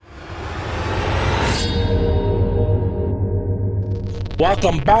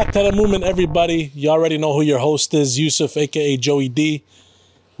Welcome back to the movement, everybody. You already know who your host is, Yusuf, aka Joey D.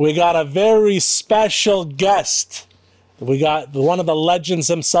 We got a very special guest. We got one of the legends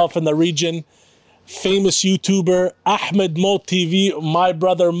himself in the region, famous YouTuber, AhmedMoeTV, my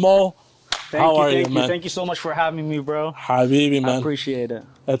brother Mo. How are you, man? Thank you so much for having me, bro. Habibi, man. I appreciate it.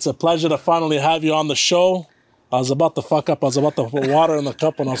 It's a pleasure to finally have you on the show. I was about to fuck up. I was about to put water in the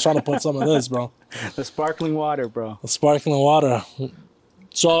cup when I was trying to put some of this, bro. The sparkling water, bro. The sparkling water.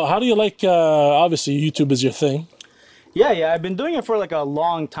 So how do you like, obviously YouTube is your thing. Yeah, I've been doing it for like a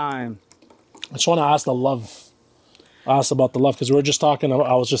long time. I just want to ask about the love, because we were just talking, I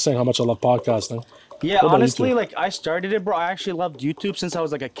was just saying how much I love podcasting. Yeah, honestly, like I started it, bro. I actually loved YouTube since I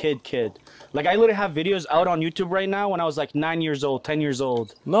was like a kid. Like I literally have videos out on YouTube right now when I was like 9 years old, 10 years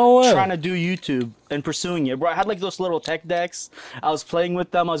old. No way. Trying to do YouTube and pursuing it, bro. I had like those little tech decks. I was playing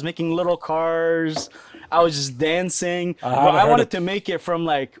with them. I was making little cars. I was just dancing. I wanted to make it from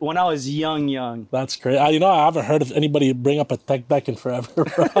like when I was young. That's great. I haven't heard of anybody bring up a tech deck in forever,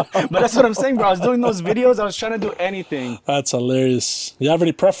 bro. But that's what I'm saying, bro. I was doing those videos. I was trying to do anything. That's hilarious. You have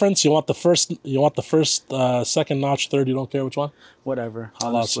any preference? You want the first, second notch, third? You don't care which one? Whatever.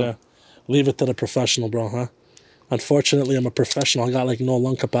 Honestly. Yeah. Leave it to the professional, bro, huh? Unfortunately, I'm a professional. I got like no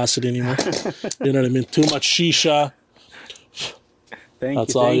lung capacity anymore. You know what I mean? Too much shisha.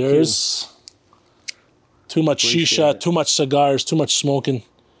 That's all yours. Too much shisha, too much cigars, too much smoking.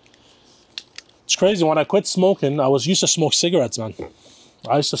 It's crazy. When I quit smoking, I used to smoke cigarettes, man.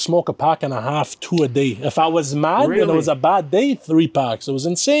 I used to smoke a pack and a half, 2 a day. If I was mad and it was a bad day, 3 packs. It was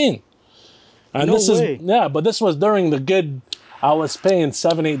insane. And but this was during the good. I was paying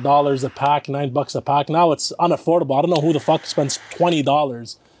 $7, $8 a pack, $9 a pack. Now it's unaffordable. I don't know who the fuck spends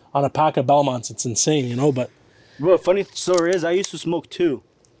 $20 on a pack of Belmonts. It's insane, but. Bro, funny story is I used to smoke too.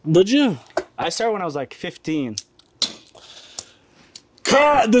 Did you? I started when I was like 15.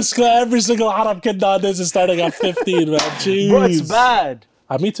 This guy, every single Arab kid nowadays is starting at 15, man. Jeez. Bro, it's bad.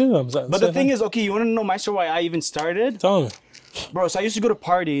 Me too. But the thing is, okay, you want to know my story why I even started? Tell me. Bro, so I used to go to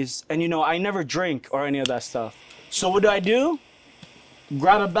parties, and I never drink or any of that stuff. So what do?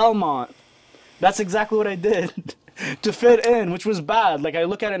 Grab a Belmont. That's exactly what I did to fit in, which was bad. Like, I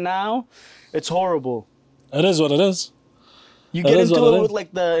look at it now, it's horrible. It is what it is. You get into it with,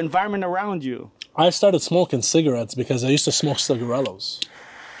 like, the environment around you. I started smoking cigarettes because I used to smoke cigarellos.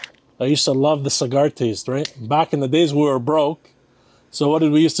 I used to love the cigar taste, right? Back in the days, we were broke. So what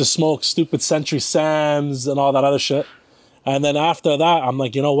did we used to smoke? Stupid Century Sams and all that other shit. And then after that, I'm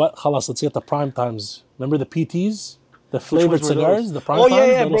like, you know what? Khalas, let's get the prime times. Remember the PTs? The flavored cigars? The prime times? Oh,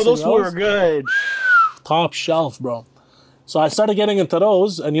 yeah, bro. Those were good. Top shelf, bro. So I started getting into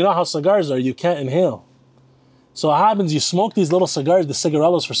those. And you know how cigars are. You can't inhale. So what happens, you smoke these little cigars, the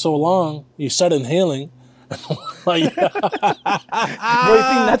cigarellos, for so long, you start inhaling. Like, bro, you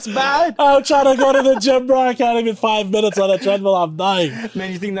think that's bad? I'm trying to go to the gym, bro. I can't even 5 minutes on a treadmill. I'm dying.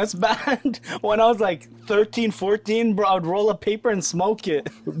 Man, you think that's bad? When I was like 13, 14, bro, I would roll a paper and smoke it.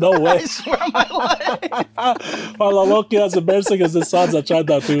 No way. I swear on my life. Well, Loki, as embarrassing as this sounds, I tried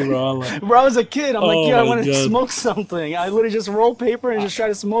that too, bro. Bro, I was a kid. I'm like, I want to smoke something. I literally just roll paper and just try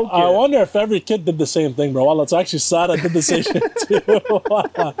to smoke it. I wonder if every kid did the same thing, bro. Well, it's actually sad I did the same shit too.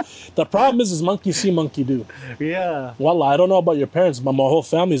 The problem is monkey see, monkey do. Yeah. Wallah, I don't know about your parents, but my whole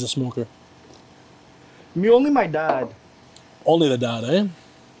family's a smoker. Only my dad. Only the dad, eh?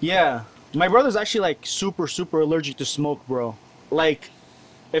 Yeah. My brother's actually like super allergic to smoke, bro. Like,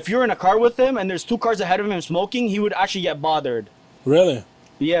 if you're in a car with him and there's 2 cars ahead of him smoking, he would actually get bothered. Really?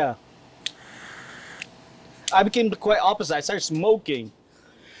 Yeah. I became the quite opposite. I started smoking.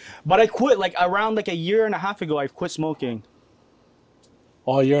 But I quit like around like a year and a half ago. I quit smoking.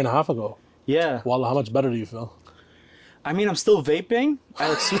 Oh, a year and a half ago? Yeah. Wallah, how much better do you feel? I mean, I'm still vaping.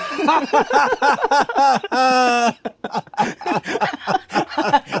 But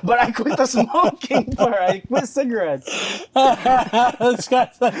I quit the smoking part. I quit cigarettes. How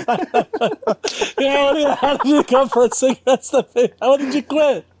did you come from cigarettes to vape? How did you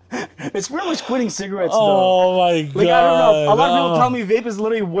quit? It's pretty much quitting cigarettes, though. Oh, my God. Like, I don't know. A lot of people tell me vape is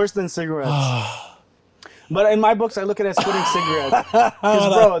literally worse than cigarettes. But in my books, I look at it as quitting cigarettes.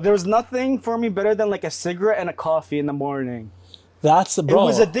 Because, bro, there was nothing for me better than like a cigarette and a coffee in the morning. That's the bro. It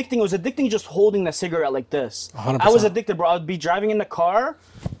was addicting. It was addicting just holding the cigarette like this. 100%. I was addicted, bro. I would be driving in the car.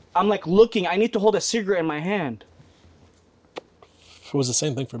 I'm like looking. I need to hold a cigarette in my hand. It was the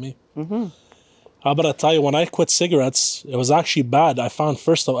same thing for me. Mm-hmm. How about I tell you, when I quit cigarettes, it was actually bad. I found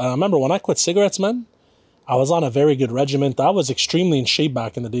I remember when I quit cigarettes, man, I was on a very good regimen. I was extremely in shape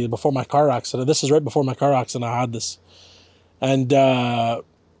back in the day before my car accident. This is right before my car accident. I had this. And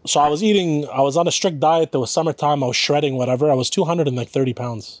So I was on a strict diet. There was summertime. I was shredding, whatever. I was 230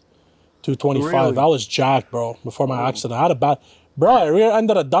 pounds, 225. Really? I was jacked, bro, before my accident. I had a bad, bro, I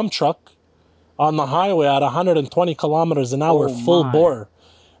rear-ended a dump truck on the highway at 120 kilometers an hour, full bore.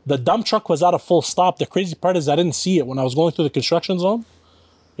 The dump truck was at a full stop. The crazy part is I didn't see it when I was going through the construction zone.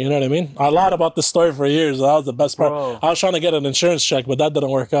 You know what I mean? I lied about this story for years. That was the best part. Bro. I was trying to get an insurance check, but that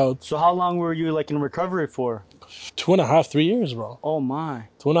didn't work out. So how long were you like in recovery for? 2.5, 3 years, bro. Oh my.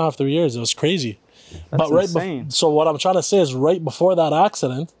 2.5, 3 years. It was crazy. That's insane. So what I'm trying to say is right before that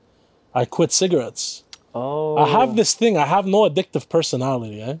accident, I quit cigarettes. Oh. I have this thing. I have no addictive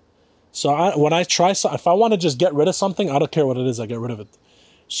personality, eh? So when I try something, if I want to just get rid of something, I don't care what it is, I get rid of it.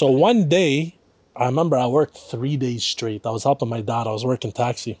 So one day, I remember I worked 3 days straight. I was helping my dad. I was working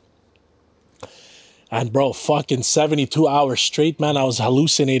taxi. And bro, fucking 72 hours straight, man, I was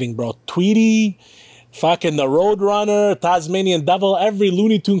hallucinating, bro. Tweety, fucking the Roadrunner, Tasmanian Devil, every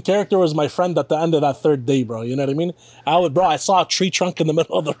Looney Tune character was my friend at the end of that third day, bro. You know what I mean? I saw a tree trunk in the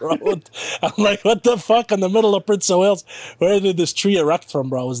middle of the road. I'm like, what the fuck, in the middle of Prince of Wales? Where did this tree erect from,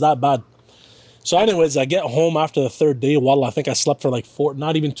 bro? It was that bad. So anyways, I get home after the third day. Wallah, I think I slept for like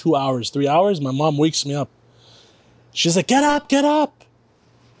not even 2 hours, 3 hours. My mom wakes me up. She's like, get up, get up.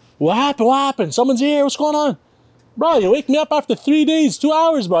 What happened? What happened? Someone's here. What's going on? Bro, you wake me up after 3 days, 2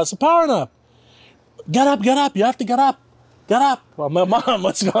 hours, bro. It's a power nap. Get up, get up. You have to get up. Get up. Well, my mom,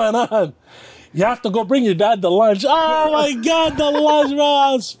 what's going on? You have to go bring your dad the lunch. Oh, my God, the lunch, bro.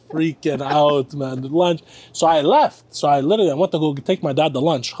 I was freaking out, man. The lunch. So I left. So I went to go take my dad the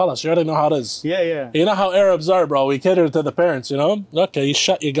lunch. Khalas, you already know how it is. Yeah, yeah. You know how Arabs are, bro. We cater to the parents, you know? Okay, you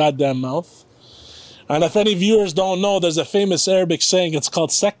shut your goddamn mouth. And if any viewers don't know, there's a famous Arabic saying. It's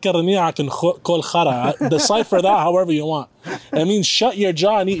called "Sakkar ni'ak kol khara." Decipher that however you want. It means shut your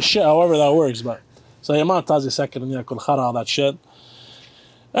jaw and eat shit, however that works. But so you might tazi sakkar ni'ak kol khara, all that shit.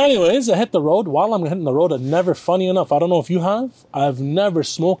 Anyways, I hit the road. While I'm hitting the road, and never, funny enough, I don't know if you have, I've never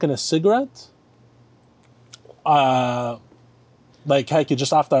smoked a cigarette. Like heck,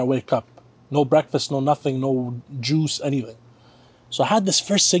 just after I wake up, no breakfast, no nothing, no juice, anything. So I had this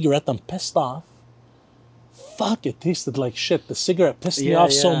first cigarette. I'm pissed off. Fuck, it tasted like shit. The cigarette pissed me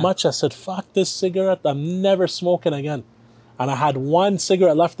off so much. I said, fuck this cigarette. I'm never smoking again. And I had one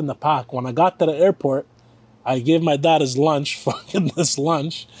cigarette left in the pack. When I got to the airport, I gave my dad his lunch, fucking this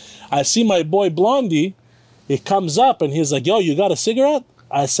lunch. I see my boy Blondie. He comes up and he's like, yo, you got a cigarette?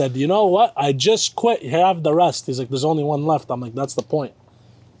 I said, you know what? I just quit. Have the rest. He's like, there's only one left. I'm like, that's the point.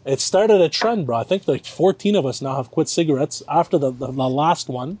 It started a trend, bro. I think like 14 of us now have quit cigarettes. After the last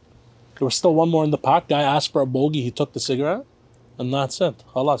one, there was still one more in the pack. Guy asked for a bogey. He took the cigarette. And that's it.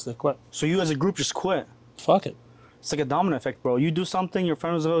 Khalas, they quit. So you as a group just quit? Fuck it. It's like a domino effect, bro. You do something, your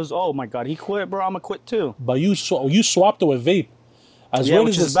friend goes, oh my God, he quit, bro. I'm going to quit too. But you swapped it with vape.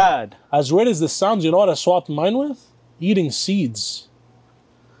 Which is bad. As weird as this sounds, you know what I swapped mine with? Eating seeds.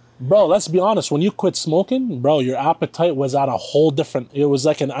 Bro, let's be honest. When you quit smoking, bro, your appetite was at a whole different... It was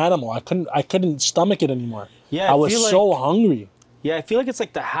like an animal. I couldn't stomach it anymore. Yeah, I was so hungry. Yeah, I feel like it's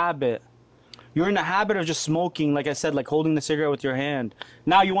like the habit. You're in the habit of just smoking, like I said, like holding the cigarette with your hand.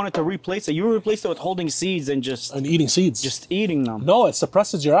 Now you wanted to replace it. You replaced it with holding seeds and eating seeds. Just eating them. No, it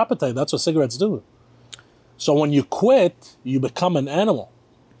suppresses your appetite. That's what cigarettes do. So when you quit, you become an animal.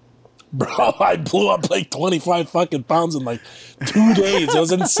 Bro, I blew up like 25 fucking pounds in like 2 days. It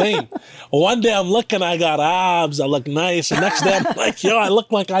was insane. One day I'm looking, I got abs, I look nice. And next day I'm like, yo, I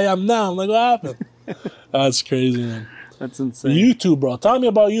look like I am now. I'm like, what happened? That's crazy, man. That's insane. You too, bro. Tell me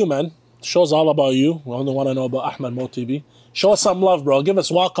about you, man. Show's all about you. We only want to know about AhmedMoeTV. Show us some love, bro. Give us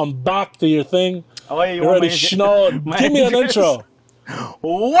welcome back to your thing. Oh, yeah, you already give me an intro.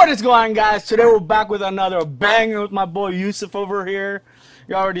 What is going on, guys? Today we're back with another banger with my boy Yusuf over here.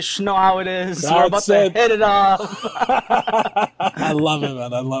 You already know how it is. We're about to hit it off. I love it,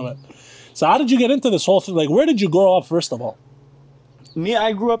 man. I love it. So how did you get into this whole thing? Like, where did you grow up, first of all? Me,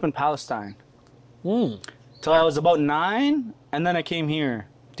 I grew up in Palestine. Till I was about 9, and then I came here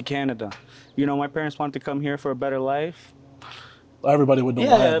to Canada. You know, my parents wanted to come here for a better life. Everybody would know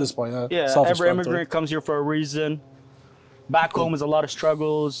that at this point. Yeah, every immigrant comes here for a reason. Back home is a lot of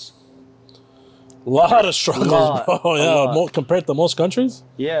struggles. A lot of struggles, bro. Yeah, compared to most countries.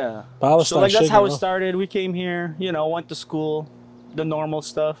 Yeah. Palestine. So like that's how it started. We came here, you know, went to school, the normal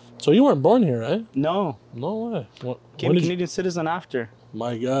stuff. So you weren't born here, right? No. No way. Came Canadian citizen after.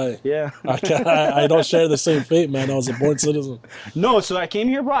 My guy. Yeah. I don't share the same fate, man. I was a born citizen. No, so I came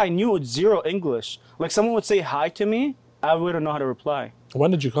here, bro. I knew it zero English. Like someone would say hi to me, I wouldn't know how to reply. When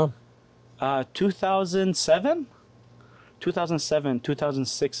did you come? 2007? 2007,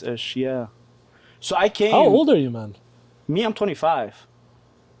 2006-ish, yeah. So I came... How old are you, man? Me, I'm 25.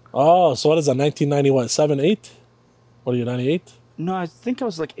 Oh, so what is that? 1990 what? 7, 8? What are you, 98? No, I think I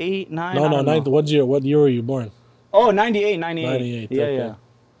was like 8, 9. No, I no, don't know. what year were you born? Oh, 98, 98. 98, Yeah, okay. yeah.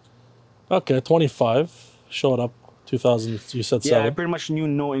 Okay, 25. Showed up 2000, you said Yeah, I 7. pretty much knew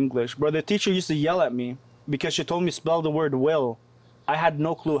no English. Bro, the teacher used to yell at me because she told me to spell the word will. I had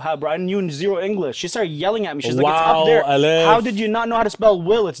no clue how, bro. I knew zero English. She started yelling at me. She's like, it's Wow, up there. Alef. How did you not know how to spell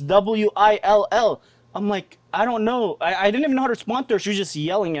will? It's W-I-L-L. I'm like, I don't know. I didn't even know how to respond to her. She was just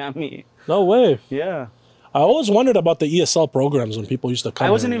yelling at me. No way. Yeah. I always wondered about the ESL programs when people used to come I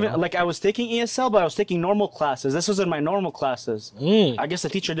wasn't here, even, like, I was taking ESL, but I was taking normal classes. This was in my normal classes. I guess the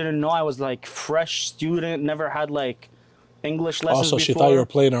teacher didn't know I was, like, fresh student, never had, like, English lessons Also, before. she thought you were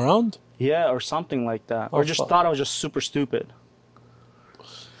playing around? Yeah, or something like that. Or just fuck. thought I was just super stupid.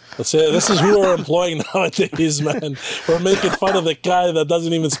 Let's say this is who we're employing nowadays, man. We're making fun of the guy that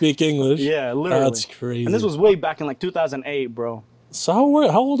doesn't even speak English. Yeah, literally. That's crazy. And this was way back in, like, 2008, bro. So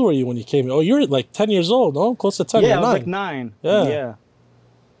how old were you when you came here? Oh, you were like 10 years old, no? Close to 10. Yeah, I You're was 9. like 9. Yeah. Yeah.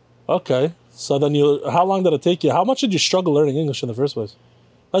 Okay. So then how long did it take you? How much did you struggle learning English in the first place?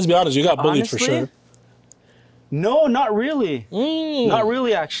 Let's be honest, you got bullied for Honestly? sure. No, not really. Not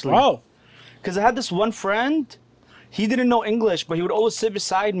really, actually. Wow. Because I had this one friend. He didn't know English, but he would always sit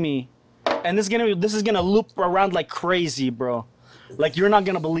beside me. And this is gonna loop around like crazy, bro. Like, you're not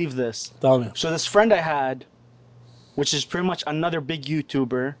gonna believe this. Tell me. So this friend I had, which is pretty much another big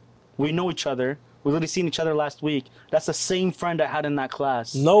YouTuber, we know each other. We literally seen each other last week. That's the same friend I had in that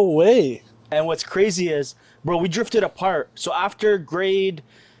class. No way. And what's crazy is, bro, we drifted apart. So after grade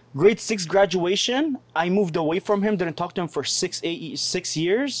 6 graduation, I moved away from him, didn't talk to him for 6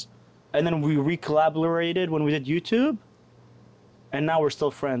 years. And then we recollaborated when we did YouTube. And now we're still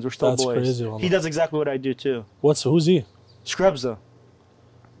friends. We're still That's boys. crazy, man. He does exactly what I do too. Who's he? Scrubza.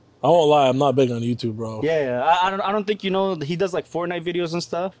 I won't lie, I'm not big on YouTube, bro. Yeah. I don't think you know, he does like Fortnite videos and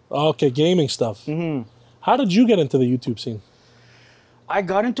stuff. Okay, gaming stuff. How did you get into the YouTube scene? I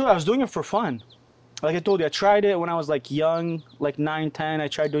got into it. I was doing it for fun. Like I told you, I tried it when I was like young, like 9, 10. I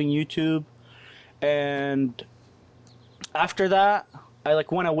tried doing YouTube. And after that, I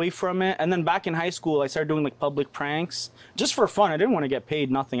like went away from it. And then back in high school, I started doing like public pranks just for fun. I didn't want to get paid,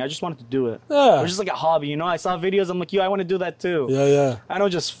 nothing. I just wanted to do it. Yeah. It was just like a hobby, you know? I saw videos. I'm like, yo, I want to do that too. Yeah. I know,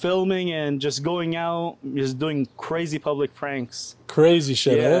 just filming and just going out, just doing crazy public pranks. Crazy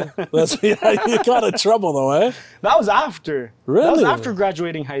shit, Yeah. eh? You got in trouble though, eh? That was after. Really? That was after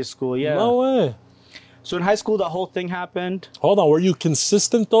graduating high school, yeah. No way. So in high school, that whole thing happened. Hold on, were you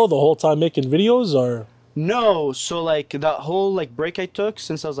consistent though the whole time making videos, or? No, so like that whole like break I took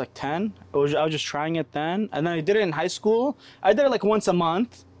since I was like 10, I was just trying it then. And then I did it in high school. I did it like once a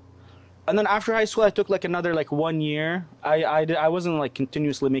month. And then after high school, I took like another like 1 year. I wasn't like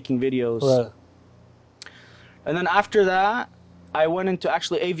continuously making videos. Right. And then after that, I went into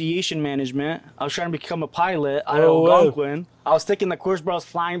actually aviation management. I was trying to become a pilot out of Oh, wow. Algonquin. I was taking the course, bro. I was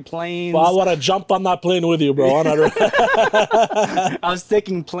flying planes. Well, I would have jumped on that plane with you, bro. I was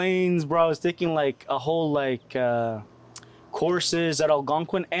taking planes, bro. I was taking like a whole like courses at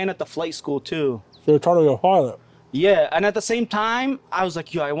Algonquin and at the flight school too. So you're trying to be a pilot. Yeah, and at the same time, I was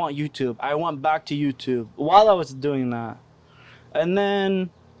like, yo, I want YouTube. I want back to YouTube while I was doing that. And then,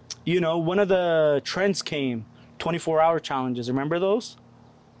 you know, one of the trends came, 24-hour challenges. Remember those?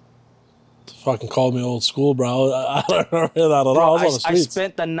 Fucking called me old school, bro. I don't remember that at all. I was on the I streets.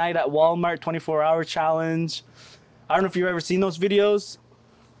 spent the night at Walmart, 24-hour challenge. I don't know if you've ever seen those videos,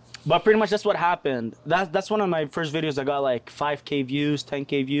 but pretty much that's what happened. That's one of my first videos that got like 5K views,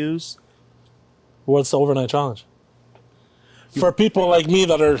 10K views. What's the overnight challenge? For people like me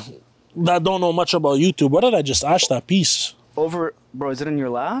that don't know much about YouTube, what did I just ash that piece? Bro, is it in your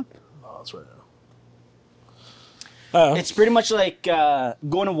lap? Oh, that's right now. It's pretty much like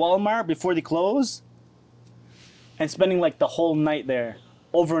going to Walmart before they close and spending like the whole night there,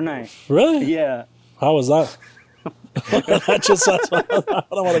 overnight. Really? Yeah. How was that? That just sounds. I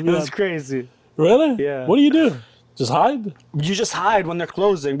don't want to be. It was crazy. Really? Yeah. What do you do? Just hide? You just hide when they're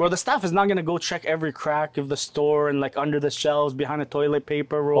closing, bro. The staff is not gonna go check every crack of the store and like under the shelves, behind the toilet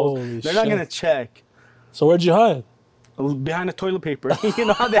paper rolls. Holy They're not shit. gonna check. So where'd you hide? Behind the toilet paper. You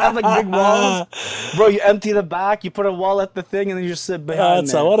know how they have like big walls? Bro, you empty the back, you put a wall at the thing, and then you just sit behind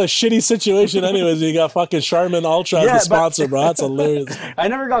there. What a shitty situation anyways. You got fucking Charmin Ultra as Yeah, the but- sponsor, bro. That's hilarious. I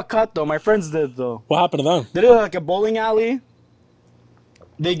never got caught though. My friends did though. What happened to them? They did like a bowling alley.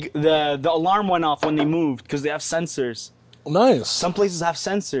 The alarm went off when they moved because they have sensors. Nice. Some places have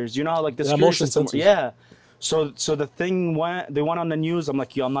sensors. You know how like the Yeah, security motion system. sensors. Yeah. So the thing they went on the news. I'm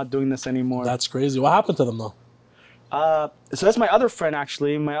like, yo, I'm not doing this anymore. That's crazy. What happened to them though? So that's my other friend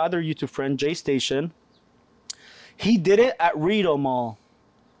actually, my other YouTube friend, J Station. He did it at Rito Mall.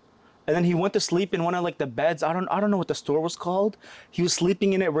 and then he went to sleep in one of like the beds. I don't know what the store was called. He was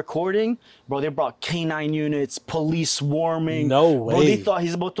sleeping in it recording. Bro, they brought K9 units, police swarming. No way. Bro, they thought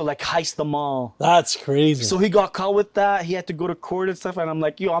he's about to like heist the mall. That's crazy. So he got caught with that. He had to go to court and stuff. And I'm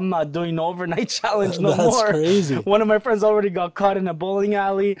like, yo, I'm not doing no overnight challenge no That's more. crazy. One of my friends already got caught in a bowling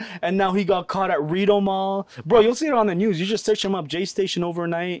alley, and now he got caught at Rito Mall. Bro, you'll see it on the news. You just search him up, J Station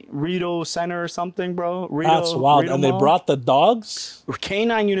overnight, Rito Center or something, bro. Rito, that's wild. Rito And they Mall. brought the dogs?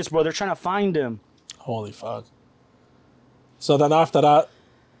 K9 units, bro. They're trying to find him. Holy fuck. So then after that,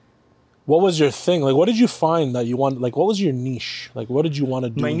 what was your thing? Like, what did you find that you wanted? Like, what was your niche? Like, what did you want to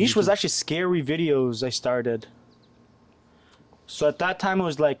do? My on niche was YouTube? actually scary videos I started. So at that time, it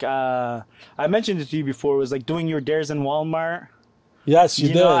was like, I mentioned it to you before, it was like doing your dares in Walmart. Yes, you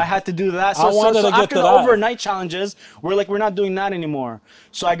You did. know, I had to do that. So, I wanted to get after to the that. overnight challenges, we're not doing that anymore.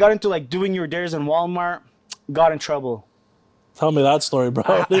 So I got into like doing your dares in Walmart, got in trouble. Tell me that story,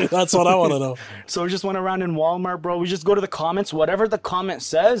 bro. That's what I want to know. So we just went around in Walmart, bro. We just go to the comments. Whatever the comment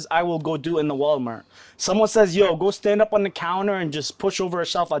says, I will go do in the Walmart. Someone says, yo, go stand up on the counter and just push over a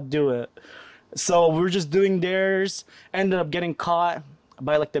shelf, I'll do it. So we were just doing dares. Ended up getting caught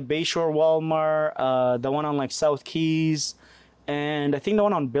by like the Bayshore Walmart, the one on like South Keys, and I think the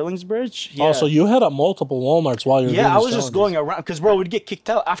one on Billingsbridge. Yeah. Oh, so you hit up multiple Walmarts while you're doing Yeah, I these was just challenges. going around because, bro, we'd get kicked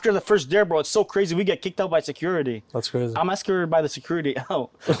out after the first dare, bro. It's so crazy. We get kicked out by security. That's crazy. I'm escorted by the security out.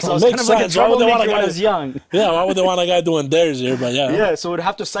 So I was Makes kind of like a sense. Why would they want a troublemaker when guy- I was young. Yeah, why would they want a guy doing dares here? But yeah. Yeah, so we'd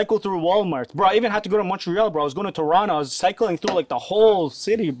have to cycle through Walmart. Bro, I even had to go to Montreal, bro. I was going to Toronto. I was cycling through like the whole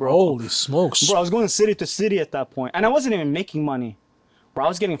city, bro. Holy smokes. Bro, I was going city to city at that point. And I wasn't even making money. Bro, I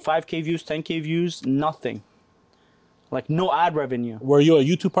was getting 5K views, 10K views, nothing. Like no ad revenue. Were you a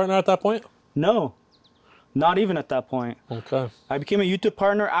YouTube partner at that point? No. Not even at that point. Okay. I became a YouTube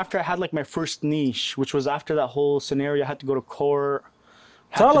partner after I had like my first niche, which was after that whole scenario. I had to go to court.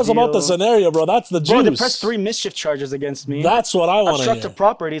 Tell us about the scenario, bro. That's the juice. Bro, they pressed 3 mischief charges against me. That's what I want to Obstructive hear.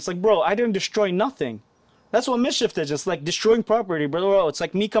 property. It's like, bro, I didn't destroy nothing. That's what mischief is. It's like destroying property, bro. It's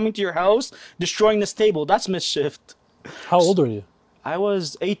like me coming to your house, destroying this table. That's mischief. How old are you? I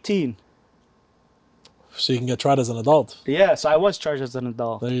was 18. So you can get tried as an adult. Yeah, so I was charged as an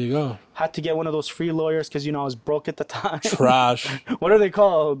adult. There you go. Had to get one of those free lawyers because, you know, I was broke at the time. Trash. What are they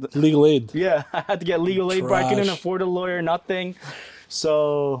called? Legal aid. Yeah, I had to get legal aid, bro. I couldn't Trash. afford a lawyer, nothing.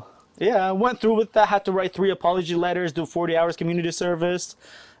 So, yeah, I went through with that. Had to write 3 apology letters, do 40 hours community service.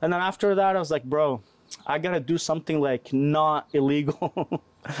 And then after that, I was like, bro, I got to do something like not illegal.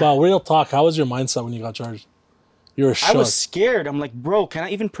 Wow, real talk. How was your mindset when you got charged? You were shook. I was scared. I'm like, bro, can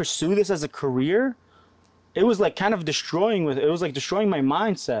I even pursue this as a career? It was like kind of destroying my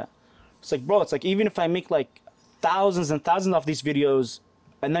mindset. It's like, bro, it's like even if I make like thousands and thousands of these videos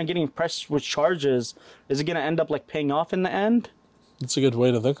and then getting pressed with charges, is it going to end up like paying off in the end? That's a good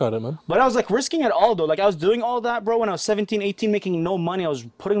way to think about it, man. But I was like risking it all though. Like I was doing all that, bro, when I was 17, 18, making no money. I was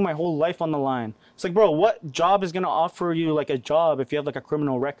putting my whole life on the line. It's like, bro, what job is going to offer you like a job if you have like a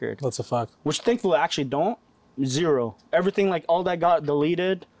criminal record? That's a fact. Which thankfully I actually don't. 0. Everything, like all that got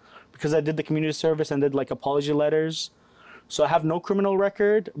deleted because I did the community service and did like apology letters. So I have no criminal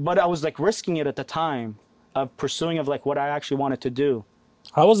record, but I was like risking it at the time of pursuing of like what I actually wanted to do.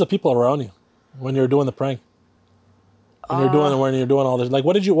 How was the people around you when you were doing the prank? When you're doing all this, like,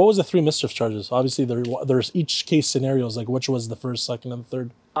 what was the 3 mischief charges? Obviously, there's each case scenarios. Like, which was the first, second, and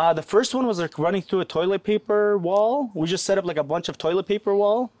third? The first one was like running through a toilet paper wall. We just set up like a bunch of toilet paper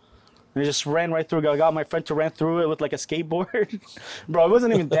wall. And I just ran right through. I got my friend to run through it with like a skateboard. Bro, it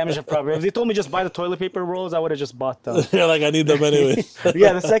wasn't even damaged the property. If they told me just buy the toilet paper rolls, I would have just bought them. You're like, I need them anyway.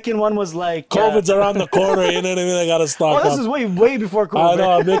 Yeah, the second one was like... COVID's around the corner, you know what I mean? I got to stock Oh, this up. is way before COVID. I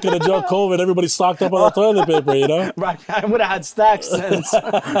know, I'm making a joke. COVID, everybody stocked up on the toilet paper, you know? Right, I would have had stacks since.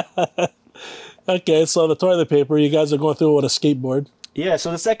 Okay, so the toilet paper, you guys are going through it with a skateboard. Yeah, so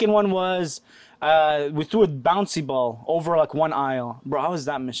the second one was we threw a bouncy ball over like one aisle. Bro, how was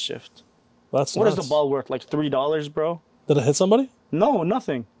that mischief? That's What is nuts. the ball worth? Like $3, bro? Did it hit somebody? No,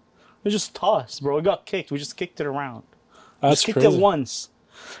 nothing. It was just tossed, bro. It got kicked. We just kicked it around. That's Just kicked crazy. it once.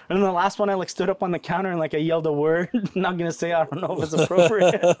 And then the last one, I like stood up on the counter and like I yelled a word. Not gonna say I don't know if it's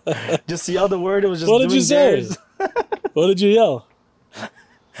appropriate. Just yelled a word. It was just What did doing you say? dares. What did you yell?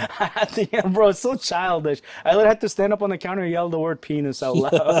 I had to, yeah, bro, it's so childish. I literally had to stand up on the counter and yell the word penis out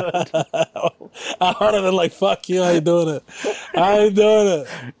loud. I would have been like, fuck you, I ain't doing it. I ain't doing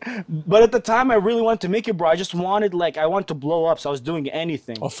it. But at the time, I really wanted to make it, bro. I just wanted, like, I wanted to blow up, so I was doing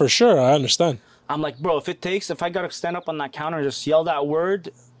anything. Oh, for sure, I understand. I'm like, bro, if I gotta stand up on that counter and just yell that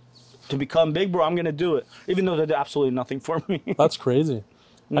word to become big, bro, I'm gonna do it. Even though they did absolutely nothing for me. That's crazy.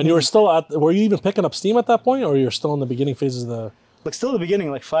 And you were still were you even picking up steam at that point, or you're still in the beginning phases of the Like still the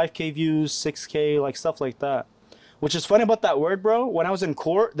beginning, like 5K views, 6K, like stuff like that. Which is funny about that word, bro. When I was in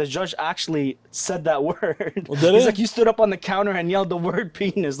court, the judge actually said that word. Well, did He's he? like, you stood up on the counter and yelled the word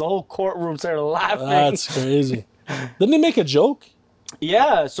penis. The whole courtroom started laughing. That's crazy. Didn't he make a joke?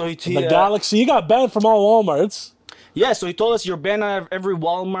 Yeah, so he The Galaxy, he got banned from all Walmarts. yeah, so he told us you're banned out of every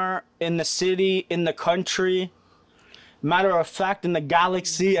Walmart in the city, in the country. Matter of fact, in the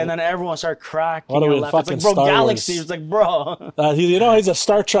Galaxy, and then everyone started cracking. What are we and in laughing. It's fucking like, bro, Star Galaxy. Wars? It's like, bro. You know, he's a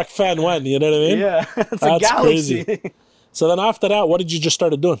Star Trek fan when, you know what I mean? Yeah, it's a That's Galaxy. crazy. So then after that, what did you just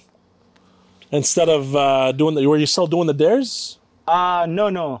started doing? Instead of were you still doing the dares?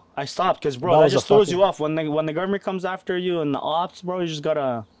 No. I stopped because, bro, That that was just a throws fucking- you off. When the government comes after you and the ops, bro, you just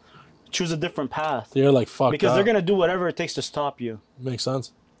gotta choose a different path. You're like, fuck Because that. they're gonna do whatever it takes to stop you. Makes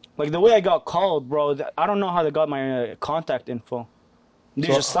sense. Like the way I got called, bro, I don't know how they got my contact info. They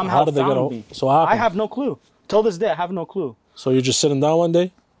So just somehow how did they get found me. So what happened? I have no clue. Till this day, I have no clue. So you're just sitting down one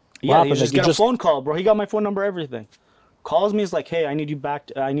day? Yeah, happened? you just Like, get a phone call, bro. He got my phone number, everything. Calls me, is like, hey, I need you back.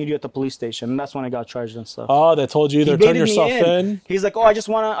 I need you at the police station, and that's when I got charged and stuff. Oh, they told you either He turn baited me yourself in. He's like, oh, I just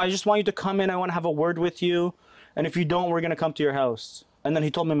want you to come in. I want to have a word with you, and if you don't, we're gonna come to your house. And then he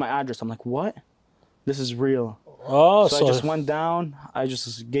told me my address. I'm like, what? This is real. Oh, So I just went down. I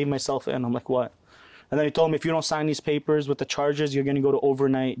just gave myself in. I'm like, what? And then he told me, if you don't sign these papers with the charges, you're gonna go to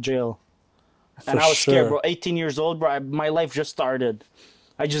overnight jail. And I was scared, bro. 18 years old, bro. My life just started.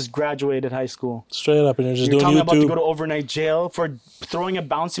 I just graduated high school. Straight up, and you're just You're doing telling me about to go YouTube. to overnight jail for throwing a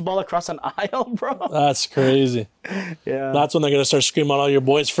bouncy ball across an aisle, bro? That's crazy. Yeah. That's when they're gonna start screaming all your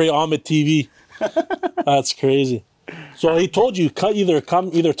boys free AhmedTV. That's crazy. So he told you either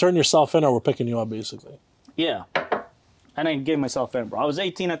turn yourself in or we're picking you up, basically. Yeah. And I gave myself in, bro. I was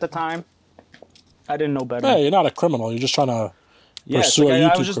 18 at the time. I didn't know better. Hey, you're not a criminal. You're just trying to Yeah, it's pursue like a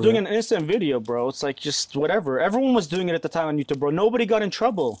YouTube I was just career. doing an innocent video, bro. It's like just whatever. Everyone was doing it at the time on YouTube, bro. Nobody got in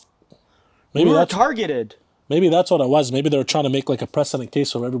trouble. Maybe We were that's targeted. maybe that's what it was. Maybe they were trying to make like a precedent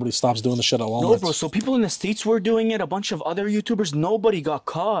case so everybody stops doing the shit at Walmart. No, bro. So people in the States were doing it. A bunch of other YouTubers. Nobody got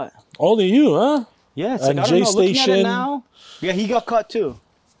caught. Only you, huh? Yeah, it's And like, I don't know. Looking at J-Station. it now. Yeah, he got caught too.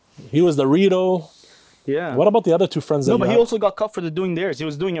 He was the Rito. Yeah. What about the other two friends that No, you but he had? also got caught for doing theirs. He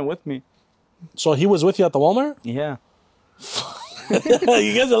was doing it with me. So he was with you at the Walmart? Yeah.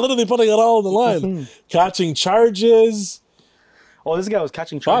 You guys are literally putting it all on the line. Catching charges. Oh, this guy was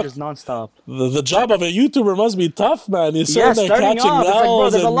catching charges nonstop. The job of a YouTuber must be tough, man. You're Yeah, sitting there starting catching off, it's like, bro,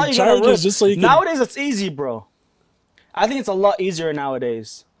 L's there's a lot and you gotta charges risk. just so you can... Nowadays, it's easy, bro. I think it's a lot easier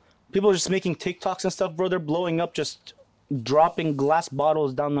nowadays. People are just making TikToks and stuff, bro. They're blowing up, just dropping glass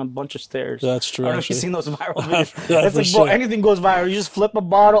bottles down a bunch of stairs. That's true, I don't know if actually. you've seen those viral videos. Yeah, It's for like, bro, sure. anything goes viral. You just flip a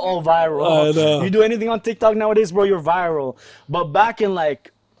bottle, all viral. I know. You do anything on TikTok nowadays, bro, you're viral. But back in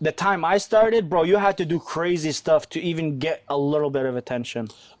like the time I started, bro, you had to do crazy stuff to even get a little bit of attention.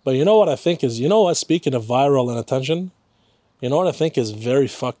 But you know what I think is... You know what? Speaking of viral and attention, you know what I think is very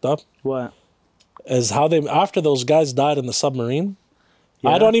fucked up? What? Is how they... After those guys died in the submarine...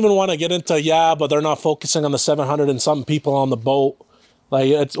 I Yeah. don't even want to get into, but they're not focusing on the 700 and something people on the boat. Like,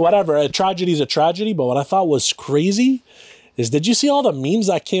 it's whatever. A tragedy is a tragedy. But what I thought was crazy is, did you see all the memes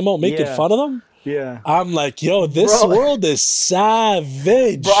that came out making Yeah. fun of them? Yeah. I'm like, yo, this Bro. world is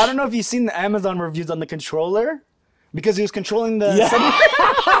savage. Bro, I don't know if you've seen the Amazon reviews on the controller. Because he was controlling the... Yeah.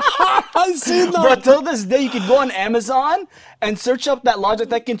 I seen Bro, that. till this day, you could go on Amazon and search up that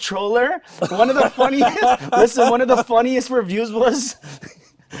Logitech controller. One of the funniest reviews was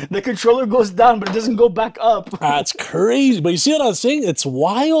the controller goes down, but it doesn't go back up. That's crazy. But you see what I'm saying? It's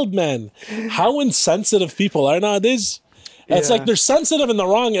wild, man. How insensitive people are nowadays. It's Yeah. like they're sensitive in the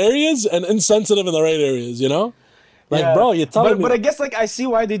wrong areas and insensitive in the right areas, you know? Like, Yeah. bro, you're telling me... But I guess, like, I see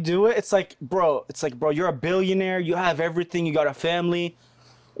why they do it. It's like, bro, you're a billionaire. You have everything. You got a family.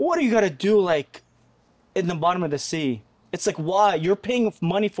 What do you got to do, like, in the bottom of the sea? It's like, why? You're paying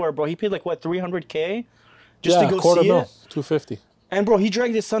money for it, bro. He paid, like, what, $300K? Just to go see it? $250,000. And bro, he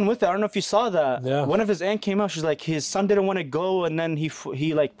dragged his son with it. I don't know if you saw that. Yeah. One of his aunt came out. She's like, his son didn't want to go, and then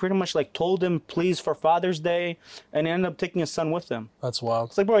he like pretty much like told him please for Father's Day, and he ended up taking his son with him. That's wild.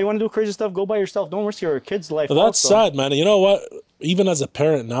 It's like, bro, you want to do crazy stuff? Go by yourself. Don't risk your kid's life. But that's also. sad, man. You know what? Even as a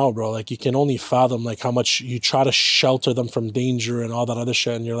parent now, bro, like you can only fathom like how much you try to shelter them from danger and all that other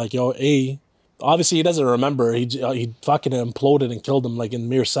shit. And you're like, yo, obviously he doesn't remember. He fucking imploded and killed him like in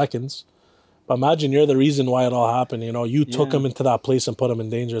mere seconds. But imagine you're the reason why it all happened. You know, you took him into that place and put him in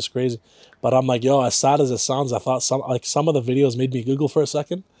danger. It's crazy. But I'm like, yo, as sad as it sounds, I thought some of the videos made me Google for a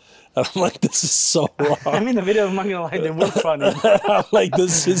second. And I'm like, this is so wrong. I mean, the videos, I'm not gonna lie, they were funny. I'm like,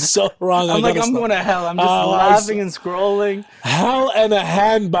 this is so wrong. I'm going to hell. I'm just laughing and scrolling. Hell and a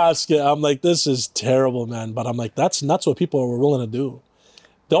handbasket. I'm like, this is terrible, man. But I'm like, that's what people were willing to do.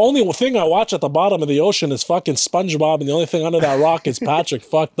 The only thing I watch at the bottom of the ocean is fucking SpongeBob, and the only thing under that rock is Patrick.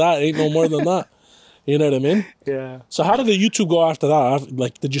 Fuck that. Ain't no more than that. You know what I mean? Yeah. So how did the YouTube go after that?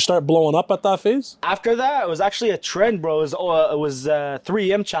 Like, did you start blowing up at that phase? After that, it was actually a trend, bro. It was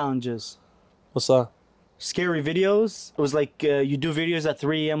 3M challenges. What's that? Scary videos. It was like you do videos at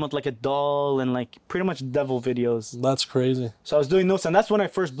 3 a.m. with like a doll and like pretty much devil videos. That's crazy. So I was doing those, and that's when I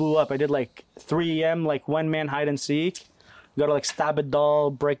first blew up. I did like 3 a.m. like one man hide and seek. You gotta like stab a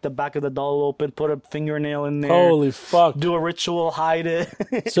doll, break the back of the doll open, put a fingernail in there. Holy fuck. Do a ritual, hide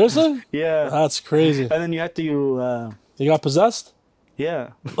it. Seriously? Yeah. That's crazy. And then you had to... you got possessed? Yeah.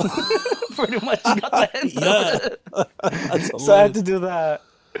 Pretty much you got the hint. Yeah. So I had to do that.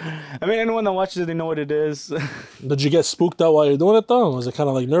 I mean, anyone that watches it, they know what it is. Did you get spooked out while you're doing it though? Was it kind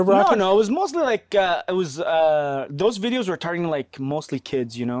of like nerve-wracking? No, it was mostly like, those videos were targeting like mostly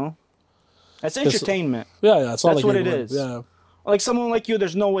kids, you know? It's entertainment. Yeah, it's all That's like what it is. Yeah. Like someone like you,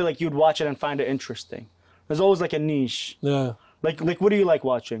 there's no way like you'd watch it and find it interesting. There's always like a niche. Yeah. Like what do you like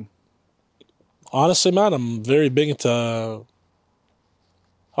watching? Honestly, man, I'm very big into... I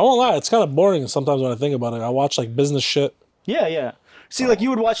won't lie, it's kind of boring sometimes when I think about it. I watch like business shit. Yeah. See, like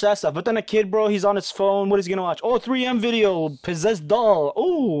you would watch that stuff, but then a kid, bro, he's on his phone. What is he gonna watch? Oh, 3M video, possessed doll.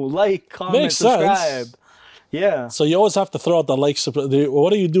 Oh, like, comment, Makes subscribe. sense. Yeah. So you always have to throw out the like.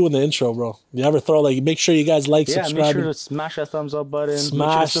 What do you do in the intro, bro? You ever throw like, make sure you guys like, subscribe? Yeah, make sure to smash that thumbs up button.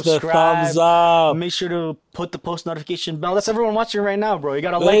 Smash make sure to the thumbs up. Make sure to put the post notification bell. That's everyone watching right now, bro. You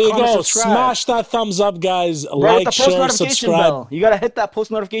gotta there like, you comment, go. subscribe. Smash that thumbs up, guys. Bro, like, the post share, notification subscribe. bell. You gotta hit that post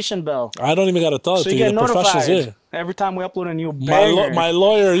notification bell. I don't even gotta tell it So to you you. get The professionals notified here. every time we upload a new banger. My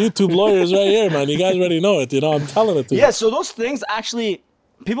lawyer, YouTube lawyer is right here, man. You guys already know it. You know, I'm telling it to you. Yeah, so those things actually,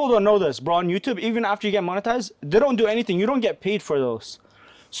 people don't know this, bro. On YouTube, even after you get monetized, they don't do anything. You don't get paid for those.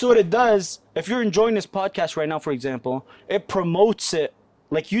 So what it does, if you're enjoying this podcast right now, for example, it promotes it.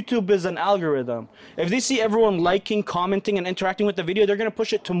 Like YouTube is an algorithm. If they see everyone liking, commenting, and interacting with the video, they're going to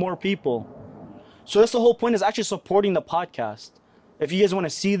push it to more people. So that's the whole point, is actually supporting the podcast. If you guys want to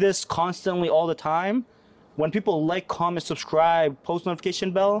see this constantly all the time, when people like, comment, subscribe, post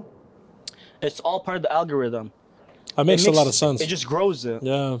notification bell, it's all part of the algorithm. That makes a lot of sense. It just grows it.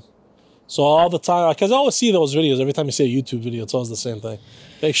 Yeah. So all the time, because I always see those videos. Every time you see a YouTube video, it's always the same thing.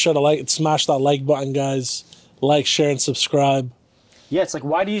 Make sure to smash that like button, guys. Like, share, and subscribe. Yeah, it's like,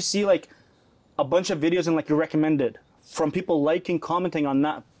 why do you see like a bunch of videos and like you recommended from people liking, commenting on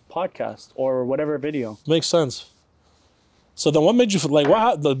that podcast or whatever video? Makes sense. So then, what made you like?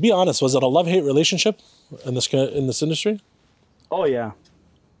 What? Be honest. Was it a love-hate relationship in this industry? Oh yeah,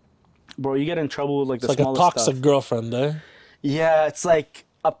 bro. You get in trouble with like the It's like a smallest toxic stuff. girlfriend, eh? Yeah, it's like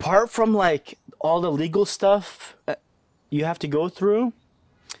apart from like all the legal stuff you have to go through,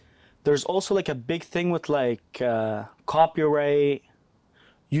 there's also like a big thing with like copyright,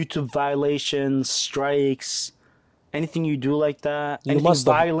 YouTube violations, strikes, anything you do like that, anything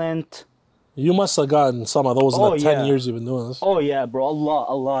violent. You must have gotten some of those in the 10 years you've been doing this. Oh yeah, bro, a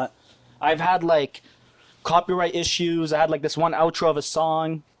lot. I've had like copyright issues. I had like this one outro of a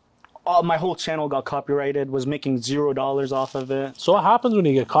song. My whole channel got copyrighted, was making $0 off of it. So what happens when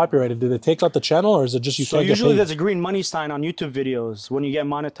you get copyrighted? Do they take out the channel, or is it just you can't get paid? So usually there's a green money sign on YouTube videos when you get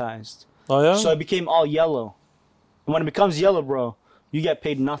monetized. Oh yeah? So it became all yellow. And when it becomes yellow, bro, you get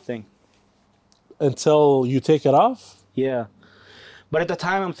paid nothing. Until you take it off? Yeah. But at the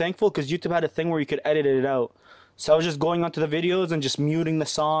time, I'm thankful because YouTube had a thing where you could edit it out. So I was just going onto the videos and just muting the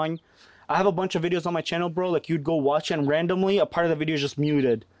song. I have a bunch of videos on my channel, bro. Like, you'd go watch it and randomly a part of the video is just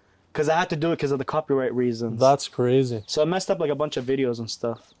muted. Because I had to do it because of the copyright reasons. That's crazy. So I messed up like a bunch of videos and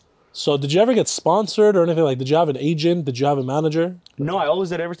stuff. So did you ever get sponsored or anything? Like, did you have an agent? Did you have a manager? No, I always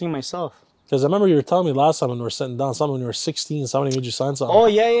did everything myself. Because I remember you were telling me last time when we were sitting down, something when you were 16, somebody made you sign something. Oh,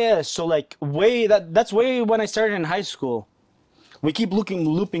 yeah. So like that's way when I started in high school. We keep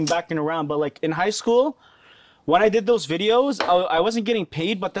looping back and around, but like in high school, when I did those videos, I wasn't getting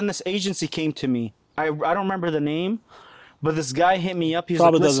paid, but then this agency came to me. I don't remember the name, but this guy hit me up. He's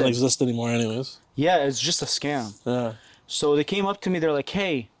Probably like, doesn't exist anymore anyways. Yeah, it's just a scam. Yeah. So they came up to me, they're like,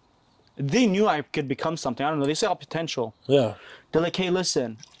 hey, they knew I could become something. I don't know, they saw potential. Yeah. They're like, hey,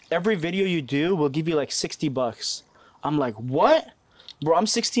 listen, every video you do, we'll give you like $60. I'm like, what? Bro, I'm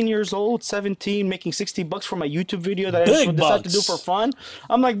 16 years old, 17, making $60 for my YouTube video that I just Big decided to do bucks. for fun.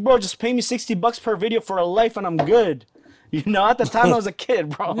 I'm like, bro, just pay me $60 per video for a life and I'm good. You know, at the time I was a kid,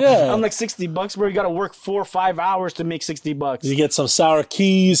 bro. Yeah. I'm like $60, bro. You gotta work 4 or 5 hours to make $60. You get some sour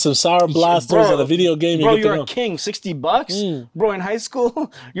keys, some sour blasters, Bro, and a video game. Bro, you get you're to a go. king. $60, bro. In high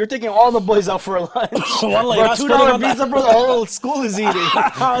school, you're taking all the boys out for lunch. Wallah, Bro, that's $2 pretty much- pizza, bro. The whole school is eating.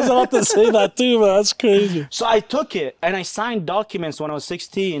 I was about to say that too, man. That's crazy. So I took it and I signed documents when I was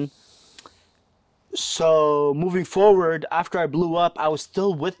 16. So moving forward, after I blew up, I was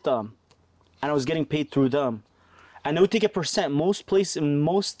still with them, and I was getting paid through them. And they would take a percent. Most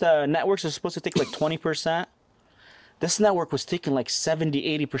networks are supposed to take like 20%. This network was taking like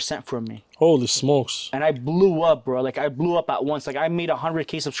 70, 80% from me. Holy smokes. And I blew up, bro. Like I blew up at once. Like I made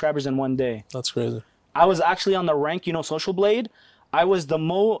 100K subscribers in one day. That's crazy. I was actually on the rank, you know, Social Blade. I was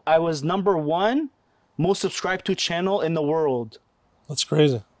number 1 most subscribed to channel in the world. That's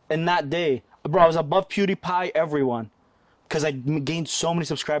crazy. In that day. Bro, I was above PewDiePie, everyone. Because I gained so many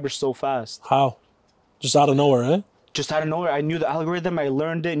subscribers so fast. How? Just out of nowhere, eh? Just out of nowhere. I knew the algorithm. I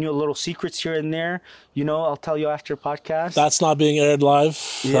learned it. Knew little secrets here and there. You know, I'll tell you after podcast. That's not being aired live.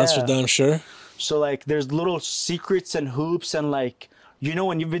 That's for Yeah. damn sure. So, like, there's little secrets and hoops. And, like, you know,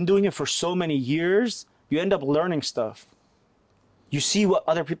 when you've been doing it for so many years, you end up learning stuff. You see what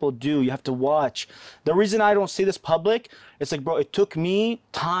other people do. You have to watch. The reason I don't say this public, it's like, bro, it took me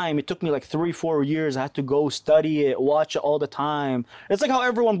time. It took me like 3-4 years. I had to go study it, watch it all the time. It's like how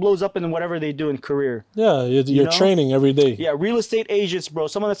everyone blows up in whatever they do in career. Yeah, you're know? training every day. Yeah, real estate agents, bro.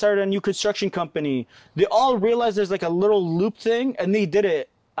 Someone that started a new construction company. They all realize there's like a little loop thing, and they did it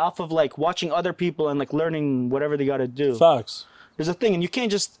off of like watching other people and like learning whatever they got to do. Facts. There's a thing, and you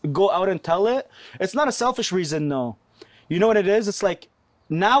can't just go out and tell it. It's not a selfish reason, though. You know what it is? It's like,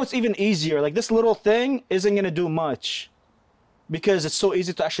 now it's even easier. Like, this little thing isn't going to do much. Because it's so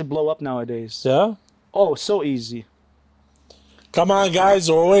easy to actually blow up nowadays. Yeah? Oh, so easy. Come on, guys.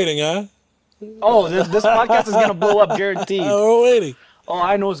 We're waiting, huh? Oh, this podcast is going to blow up, guaranteed. We're waiting. Oh,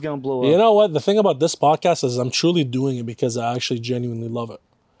 I know it's going to blow up. You know what? The thing about this podcast is I'm truly doing it because I actually genuinely love it.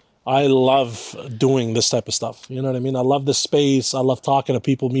 I love doing this type of stuff. You know what I mean? I love this space. I love talking to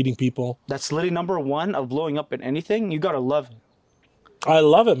people, meeting people. That's literally number 1 of blowing up in anything. You got to love it. I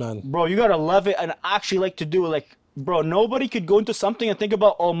love it, man. Bro, you got to love it and actually like to do it. Like, bro, nobody could go into something and think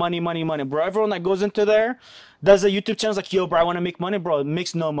about, oh, money, money, money. Bro, everyone that goes into there does a YouTube channel is like, yo, bro, I want to make money. Bro, it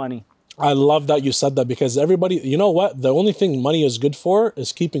makes no money. I love that you said that because everybody, you know what? The only thing money is good for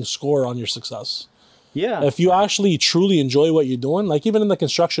is keeping score on your success. Yeah. If you actually truly enjoy what you're doing, like even in the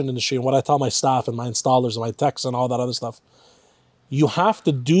construction industry and what I tell my staff and my installers and my techs and all that other stuff, you have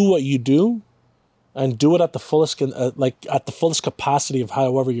to do what you do and do it at the fullest, at the fullest capacity of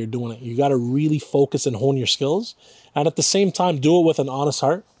however you're doing it. You got to really focus and hone your skills. And at the same time, do it with an honest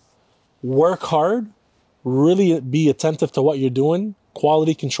heart. Work hard. Really be attentive to what you're doing.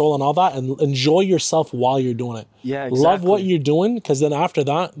 Quality control and all that. And enjoy yourself while you're doing it. Yeah, exactly. Love what you're doing because then after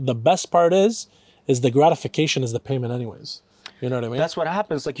that, the best part is the gratification is the payment anyways. You know what I mean? That's what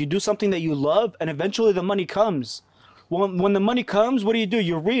happens. Like, you do something that you love, and eventually the money comes. When the money comes, what do?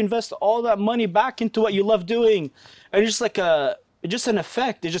 You reinvest all that money back into what you love doing. And it's just like just an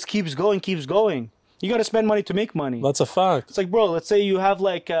effect. It just keeps going, keeps going. You got to spend money to make money. That's a fact. It's like, bro, let's say you have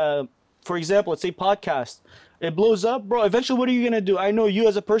like, for example, let's say podcast. It blows up, bro. Eventually, what are you going to do? I know you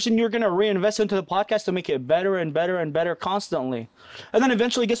as a person, you're going to reinvest into the podcast to make it better and better and better constantly. And then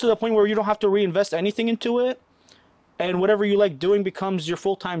eventually it gets to the point where you don't have to reinvest anything into it. And whatever you like doing becomes your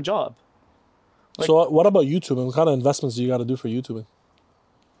full-time job. Like, so what about YouTube? And what kind of investments do you got to do for YouTubing?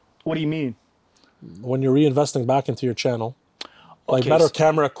 What do you mean? When you're reinvesting back into your channel? Like Okay, better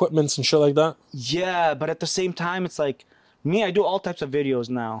camera equipments and shit like that? Yeah, but at the same time, it's like, me, I do all types of videos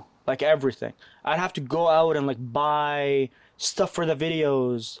now. Like everything. I'd have to go out and like buy stuff for the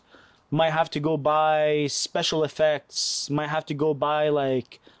videos. Might have to go buy special effects. Might have to go buy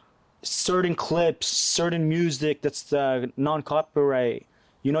like certain clips, certain music that's non-copyright.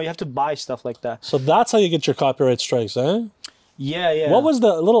 You know, you have to buy stuff like that. So that's how you get your copyright strikes, eh? Yeah. What was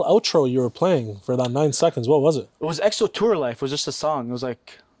the little outro you were playing for that 9 seconds? What was it? It was EXO Tour Life. It was just a song. It was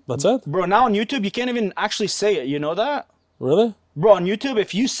like... That's it? Bro, now on YouTube, you can't even actually say it. You know that? Really? Bro, on YouTube,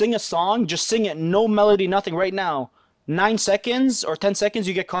 if you sing a song, just sing it, no melody, nothing, right now. 9 seconds or 10 seconds,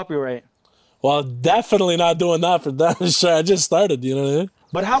 you get copyright. Well, definitely not doing that for that. I just started, you know what I mean?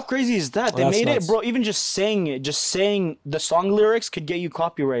 But how crazy is that? They That's made nuts. it, bro, even just saying it, just saying the song lyrics could get you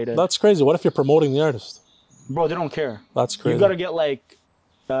copyrighted. That's crazy. What if you're promoting the artist? Bro, they don't care. That's crazy. You gotta get, like,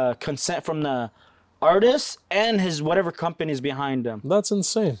 consent from the artist and his whatever company's behind him. That's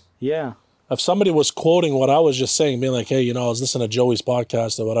insane. Yeah. if somebody was quoting what I was just saying, being like, hey, you know, I was listening to Joey's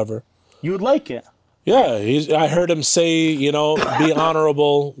podcast or whatever. You would like it. Yeah, I heard him say, you know, be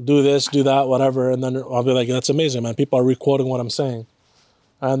honorable, do this, do that, whatever. And then I'll be like, that's amazing, man. People are re-quoting what I'm saying.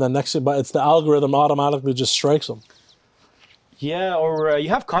 And then next thing, but it's the algorithm automatically just strikes them. Yeah, or you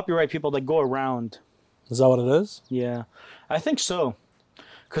have copyright people that go around. Is that what it is? Yeah, I think so.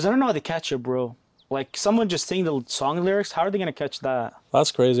 Because I don't know how they catch it, bro. Like, someone just singing the song lyrics, how are they going to catch that?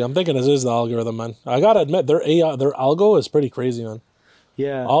 That's crazy. I'm thinking it is the algorithm, man. I got to admit, their algo is pretty crazy, man.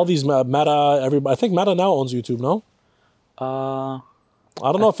 Yeah. All these Meta, everybody. I think Meta now owns YouTube, no?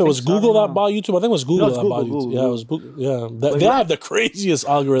 I don't know if it was Google that bought YouTube. I think it was Google that bought YouTube. Yeah, it was Google. Yeah, they have the craziest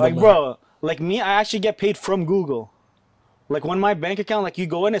algorithm. Like, bro, like me, I actually get paid from Google. Like, when my bank account, like, you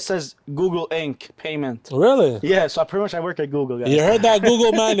go in, it says Google Inc. payment. Really? Yeah, so pretty much I work at Google, guys. You heard that,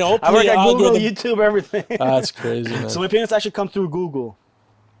 Google, man? I work at Google, YouTube, everything. That's crazy, man. So my payments actually come through Google.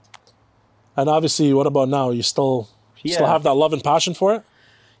 And obviously, what about now? You still have that love and passion for it?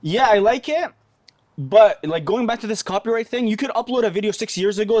 Yeah, I like it. But, like, going back to this copyright thing, you could upload a video 6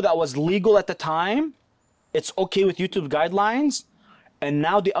 years ago that was legal at the time. It's okay with YouTube guidelines. And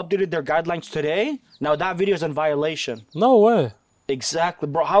now they updated their guidelines today. Now that video is in violation. No way. Exactly,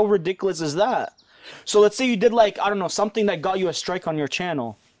 bro. How ridiculous is that? So let's say you did, like, I don't know, something that got you a strike on your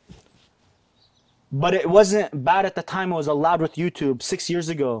channel. But it wasn't bad at the time. It was allowed with YouTube 6 years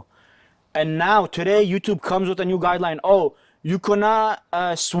ago. And now, today, YouTube comes with a new guideline. Oh, you cannot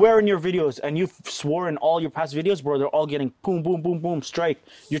swear in your videos. And you've swore in all your past videos, bro. They're all getting boom, boom, boom, boom, strike.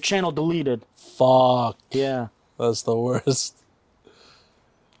 Your channel deleted. Fuck. Yeah. That's the worst.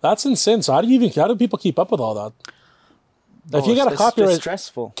 That's insane. So how do people keep up with all that? If you got a copyright, it's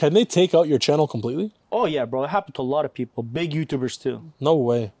stressful. Can they take out your channel completely? Oh yeah, bro. It happened to a lot of people, big YouTubers too. No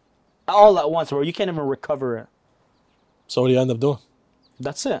way. All at once, bro. You can't even recover it. So what do you end up doing?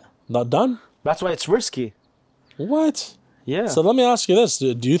 That's it. Not done? That's why it's risky. What? Yeah. So let me ask you this: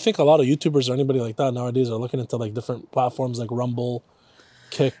 do you think a lot of YouTubers or anybody like that nowadays are looking into like different platforms like Rumble,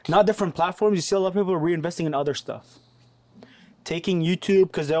 Kick? Not different platforms. You see a lot of people reinvesting in other stuff. Taking YouTube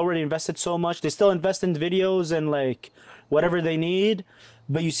because they already invested so much. They still invest in videos and like whatever they need,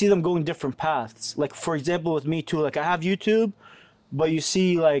 but you see them going different paths. Like, for example, with me too, like I have YouTube, but you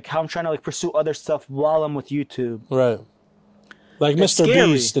see like how I'm trying to like pursue other stuff while I'm with YouTube. Right. Like Mr.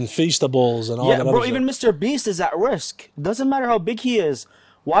 Beast and Feastables and all that. Yeah, bro, even Mr. Beast is at risk. Doesn't matter how big he is.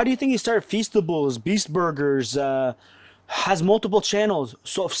 Why do you think he started Feastables, Beast Burgers, has multiple channels?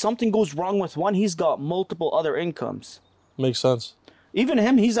 So if something goes wrong with one, he's got multiple other incomes. Makes sense. Even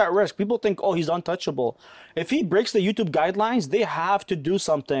him, he's at risk. People think, oh, he's untouchable. If he breaks the YouTube guidelines, they have to do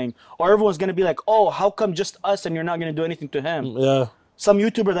something. Or everyone's going to be like, oh, how come just us and you're not going to do anything to him? Yeah. Some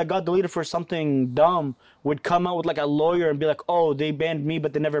YouTuber that got deleted for something dumb would come out with like a lawyer and be like, oh, they banned me,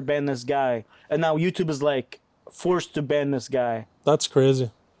 but they never banned this guy. And now YouTube is like forced to ban this guy. That's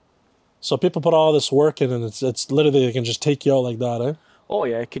crazy. So people put all this work in and it's literally they can just take you out like that, eh? Oh,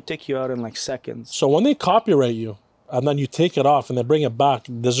 yeah, it could take you out in like seconds. So when they copyright you, and then you take it off and they bring it back,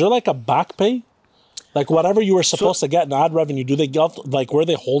 is there like a back pay? Like whatever you were supposed to get in ad revenue, do they get, like, where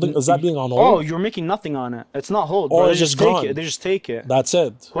they holding? Is that being on hold? Oh, you're making nothing on it. It's not hold. Or bro. it's just gone. They just take it. That's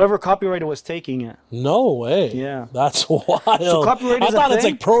it. Whoever copyrighted was taking it. No way. Yeah. That's wild. So copyright is I thought a it's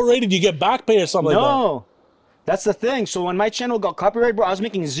thing? like prorated, you get back pay or something like that. No. That's the thing. So when my channel got copyright, bro, I was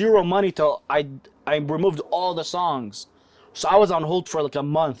making zero money till I removed all the songs. So I was on hold for like a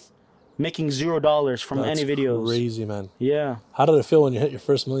month. Making $0 from any videos. Crazy, man. Yeah. How did it feel when you hit your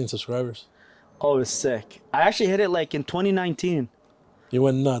first 1 million subscribers? Oh, it was sick. I actually hit it like in 2019. You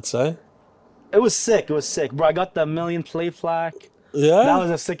went nuts, eh? It was sick. It was sick, bro. I got the 1 million play plaque. Yeah. That was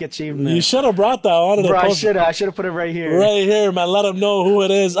a sick achievement. You should have brought that on. Bro, I should have put it right here. Right here, man. Let them know who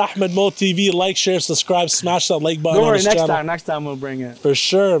it is. AhmedMoeTV. Like, share, subscribe, smash that like button. Don't worry. on his channel. Next time we'll bring it. For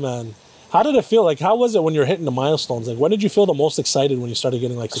sure, man. How did it feel? Like, how was it when you're hitting the milestones? Like, when did you feel the most excited when you started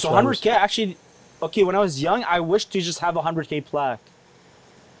getting like subscribers? So 100K actually. Okay, when I was young, I wished to just have a 100K plaque.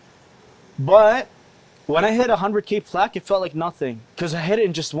 But when I hit a 100K plaque, it felt like nothing. Because I hit it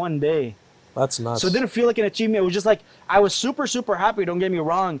in just one day. That's nuts. So it didn't feel like an achievement. It was just like, I was super, super happy, don't get me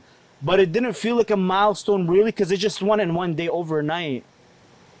wrong. But it didn't feel like a milestone, really, because it just went in one day overnight.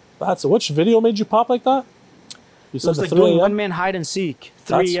 Which video made you pop like that? You said it was like doing one-man hide and seek.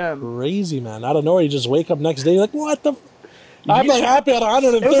 3 That's crazy, man. Out of nowhere, you just wake up next day, you're like, what the... I'm like happy at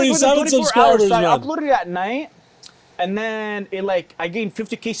 137 subscribers, so I man. uploaded it at night, and then I gained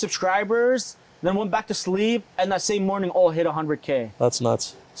 50K subscribers, then went back to sleep, and that same morning, hit 100K. That's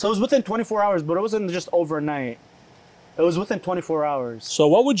nuts. So it was within 24 hours, but it wasn't just overnight. It was within 24 hours. So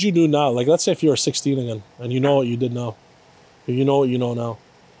what would you do now? Like, let's say if you were 16 again, and you know what you did now. You know what you know now.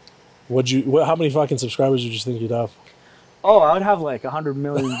 How many fucking subscribers would you think you'd have? Oh, I would have like 100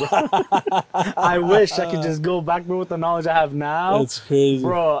 million. I wish I could just go back, bro, with the knowledge I have now. That's crazy.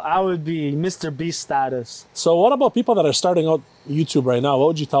 Bro, I would be Mr. Beast status. So what about people that are starting out YouTube right now? What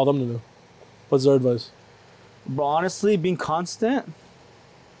would you tell them to do? What's their advice? Bro, honestly, being constant,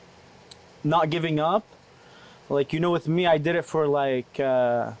 not giving up. Like, with me, I did it for like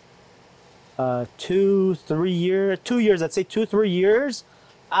 2-3 years. 2 years, I'd say 2-3 years.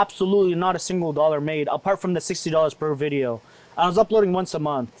 Absolutely not a single dollar made, apart from the $60 per video. I was uploading once a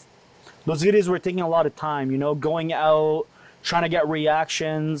month. Those videos were taking a lot of time, going out, trying to get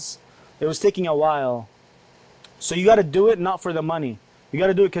reactions. It was taking a while. So you got to do it not for the money. You got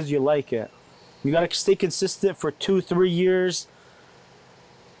to do it because you like it. You got to stay consistent for 2-3 years.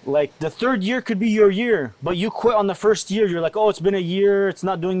 Like, the third year could be your year, but you quit on the first year. You're like, oh, it's been a year. It's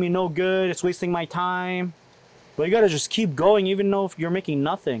not doing me no good. It's wasting my time. But you got to just keep going, even though if you're making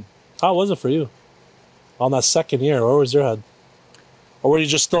nothing. How was it for you? On that second year, where was your head? Or were you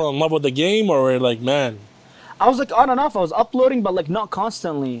just still in love with the game, or were you like, man? I was like on and off. I was uploading, but like not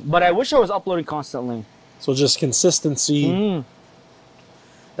constantly. But I wish I was uploading constantly. So just consistency.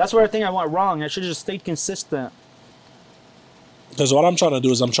 That's where I think I went wrong. I should have just stayed consistent. Because what I'm trying to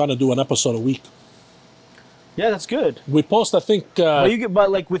do is I'm trying to do an episode a week. Yeah, that's good. We post, I think...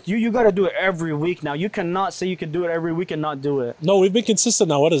 but like with you, you got to do it every week now. You cannot say you can do it every week and not do it. No, we've been consistent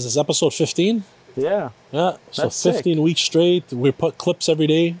now. What is this, episode 15? Yeah. Yeah, so That's 15 sick. weeks straight. We put clips every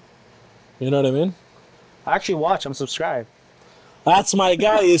day. You know what I mean? I actually watch. I'm subscribed. That's my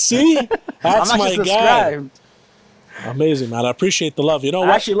guy, you see? That's I'm my actually guy. subscribed. Amazing, man. I appreciate the love. You know what?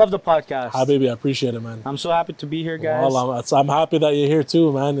 I actually love the podcast. Habibi, I appreciate it, man. I'm so happy to be here, guys. Well, I'm happy that you're here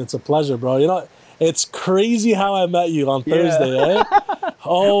too, man. It's a pleasure, bro. You know, it's crazy how I met you on Thursday, eh?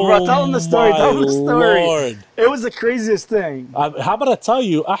 Oh, Bro, tell him the story. Tell him the story. Lord. It was the craziest thing. How about I tell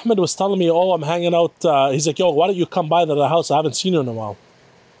you, Ahmed was telling me, oh, I'm hanging out. He's like, yo, why don't you come by to the house? I haven't seen you in a while.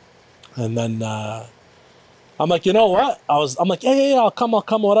 And then I'm like, you know what? I'm like, yeah, I'll come,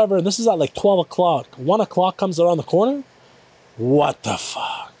 whatever. And this is at like 12 o'clock. 1 o'clock comes around the corner. What the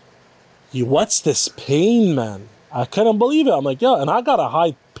fuck? What's this pain, man? I couldn't believe it. I'm like, yeah, and I got a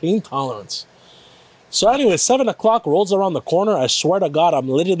high pain tolerance. So anyway, 7 o'clock rolls around the corner. I swear to God, I'm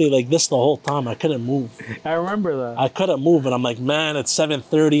literally like this the whole time. I couldn't move. I remember that. I couldn't move. And I'm like, man, it's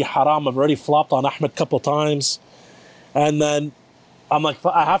 7:30. Haram, I've already flopped on Ahmed a couple times. And then I'm like,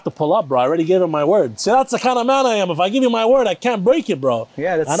 I have to pull up, bro. I already gave him my word. See, that's the kind of man I am. If I give you my word, I can't break it, bro.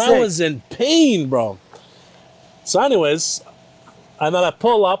 Yeah, that's And sick. I was in pain, bro. So anyways, and then I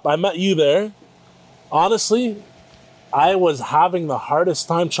pull up. I met you there. Honestly, I was having the hardest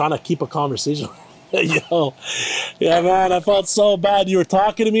time trying to keep a conversation. Yo, yeah, man, I felt so bad. You were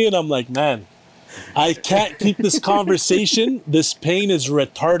talking to me, and I'm like, man, I can't keep this conversation. This pain is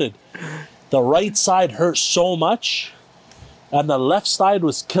retarded. The right side hurt so much, and the left side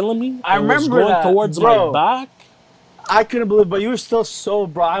was killing me. I remember was going that, towards bro. my back. I couldn't believe it, but you were still so,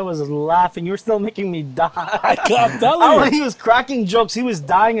 bro. I was laughing. You were still making me die. I'm telling you. He was cracking jokes. He was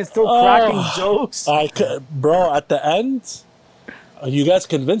dying and still cracking jokes. Bro, at the end, you guys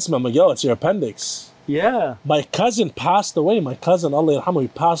convinced me. I'm like, yo, it's your appendix. Yeah. My cousin passed away. My cousin, Allah yarhamu, he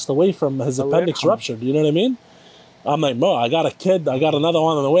passed away from his appendix ruptured. You know what I mean? I'm like, bro, I got a kid. I got another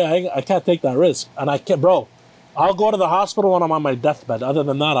one on the way. I can't take that risk. And I can't, bro. I'll go to the hospital when I'm on my deathbed. Other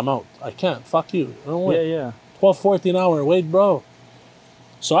than that, I'm out. I can't. Fuck you. I don't wait. Yeah. 12, 14 hour wait, bro.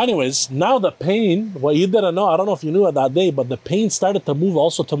 So anyways, now the pain, what you didn't know, I don't know if you knew it that day, but the pain started to move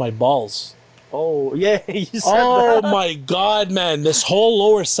also to my balls. Oh, yeah, you said Oh that. my God, man. This whole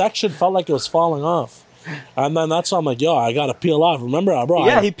lower section felt like it was falling off. And then that's why I'm like, yo, I got to peel off. Remember, bro?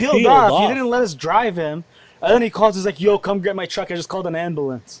 Yeah, I he peeled off. He didn't let us drive him. And then he calls, he's like, yo, come get my truck. I just called an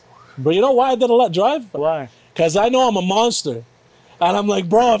ambulance. But you know why I didn't let drive? Why? Because I know I'm a monster. And I'm like,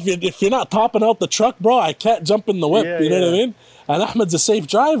 bro, if you're not topping out the truck, bro, I can't jump in the whip. Yeah, you know what I yeah. mean? And Ahmed's a safe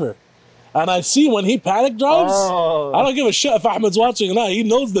driver. And I see when he panic drives, Oh. I don't give a shit if Ahmed's watching or not. He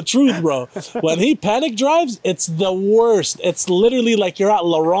knows the truth, bro. When he panic drives, it's the worst. It's literally like you're at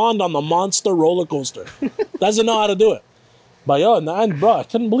La Ronde on the Monster roller coaster. Doesn't know how to do it. But yo, in the end, bro, I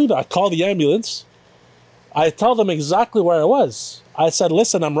couldn't believe it. I called the ambulance. I tell them exactly where I was. I said,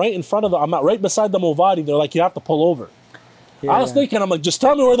 listen, I'm right in front of I'm not right beside the Movati. They're like, you have to pull over. Yeah. I was thinking, I'm like, just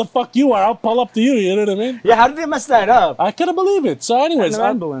tell me where the fuck you are. I'll pull up to you. You know what I mean? Yeah, how did they mess that up? I couldn't believe it. So anyways, And an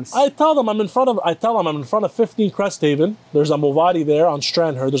ambulance. I tell them I'm in front of 15 Cresthaven. There's a Movati there on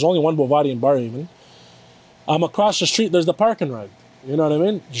Strandher. There's only one Movati in Barhaven. I'm across the street. There's the parking ride. You know what I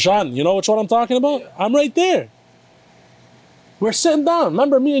mean? Jean, you know which one I'm talking about? Yeah. I'm right there. We're sitting down.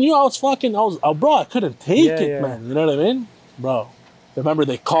 Remember me and you? Bro, I couldn't take it, man. You know what I mean? Bro. Remember,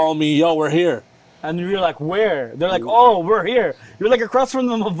 they call me, yo, we're here. And you're like, where? They're like, oh, we're here. You're like across from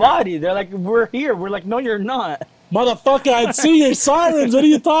the Mavati. They're like, we're here. We're like, no, you're not. Motherfucker, I'd see your sirens. What are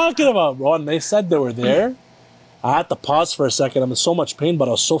you talking about, bro? And they said they were there. I had to pause for a second. I'm in so much pain, but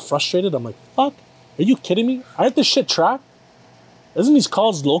I was so frustrated. I'm like, fuck, are you kidding me? Aren't this shit tracked? Isn't these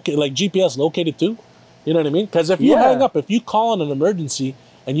calls located, like GPS located too? You know what I mean? Because if you hang up, if you call on an emergency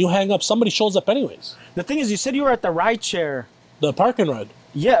and you hang up, somebody shows up anyways. The thing is, you said you were at the ride share. The parking ride.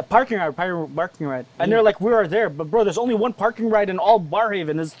 Yeah, parking ride. And they're like, we are there. But, bro, there's only one parking ride in all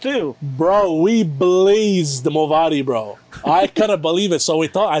Barhaven. There's two. Bro, we blazed the Movati, bro. I couldn't believe it. So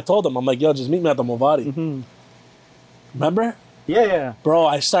I told them, I'm like, yo, just meet me at the Movati. Mm-hmm. Remember? Yeah. Bro,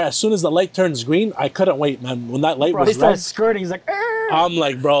 as soon as the light turns green, I couldn't wait, man. When that light was he started red, skirting. He's like, Arr! I'm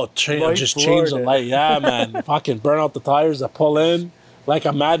like, bro, just change the light. Yeah, man. Fucking burn out the tires. I pull in. Like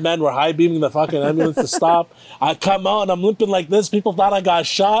a madman, we're high beaming the fucking ambulance to stop. I come out and I'm limping like this. People thought I got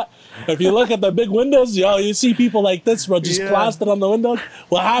shot. If you look at the big windows, yo, you see people like this, bro, just plastered on the windows.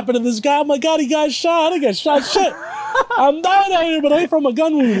 What happened to this guy? Oh my God, he got shot. I got shot. Shit. I'm dying out here, but I ain't from a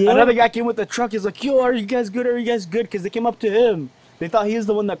gun wound. You know? Another guy came with the truck. He's like, yo, are you guys good? Are you guys good? Because they came up to him. They thought he was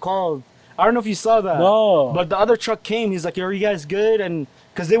the one that called. I don't know if you saw that. No. But the other truck came. He's like, are you guys good? And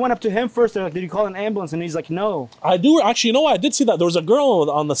because they went up to him first. They're like, did you call an ambulance? And he's like, no. I do. Actually, you know what? I did see that. There was a girl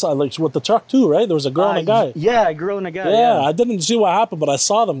on the side, like with the truck too, right? There was a girl and a guy. Yeah, a girl and a guy. Yeah, I didn't see what happened, but I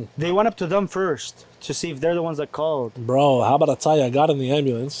saw them. They went up to them first to see if they're the ones that called. Bro, how about I tell you, I got in the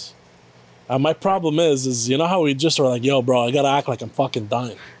ambulance. And my problem is you know how we just were like, yo, bro, I got to act like I'm fucking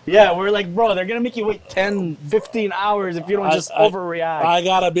dying. Yeah, we're like, bro, they're going to make you wait 10, 15 hours if you don't just overreact. I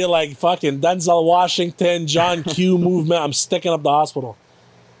got to be like fucking Denzel Washington, John Q movement. I'm sticking up the hospital.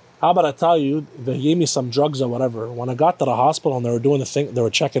 How about I tell you, they gave me some drugs or whatever. When I got to the hospital and they were doing the thing, they were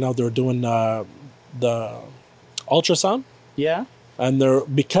checking out, they were doing the ultrasound. Yeah. And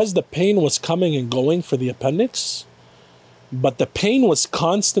because the pain was coming and going for the appendix, but the pain was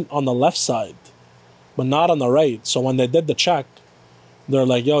constant on the left side, but not on the right. So when they did the check, they're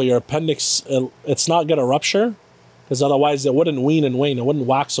like, yo, your appendix, it's not going to rupture, because otherwise it wouldn't wean and wane. It wouldn't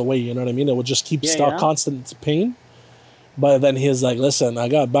wax away, you know what I mean? It would just keep constant pain. But then he's like, listen, I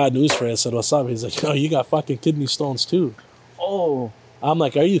got bad news for you. I said, what's up? He's like, oh, you got fucking kidney stones too. Oh. I'm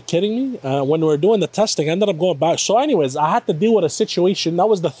like, are you kidding me? When we were doing the testing, I ended up going back. So anyways, I had to deal with a situation. That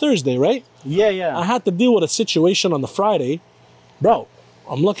was the Thursday, right? Yeah. I had to deal with a situation on the Friday. Bro,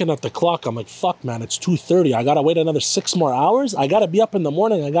 I'm looking at the clock. I'm like, fuck, man, it's 2:30. I got to wait another 6 more hours. I got to be up in the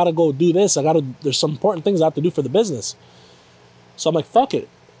morning. I got to go do this. There's some important things I have to do for the business. So I'm like, fuck it.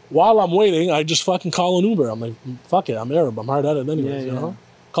 While I'm waiting, I just fucking call an Uber. I'm like, fuck it. I'm Arab. I'm hard-headed anyways, you know?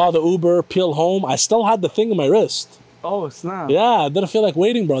 Call the Uber, peel home. I still had the thing in my wrist. Oh, snap. Yeah, I didn't feel like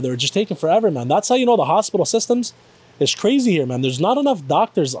waiting, bro. They were just taking forever, man. That's how you know the hospital systems is crazy here, man. There's not enough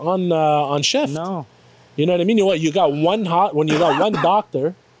doctors on shift. No. You know what I mean? You got one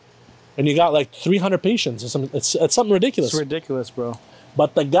doctor, and you got like 300 patients. It's something ridiculous. It's ridiculous, bro.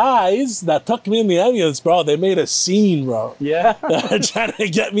 But the guys that took me in the ambulance, bro, they made a scene, bro. Yeah. They're trying to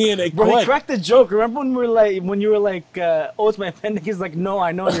get me in it quick. Bro, he cracked the joke. Remember when you were like, oh, it's my appendix? He's like, no,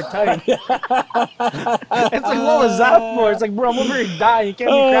 I know you're tight. It's like, what was that for? It's like, bro, I'm over here dying. You can't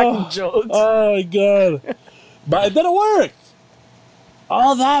be cracking jokes. Oh, my God. But it didn't work.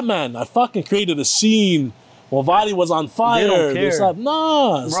 All that, man. I fucking created a scene. Movati was on fire. They don't care.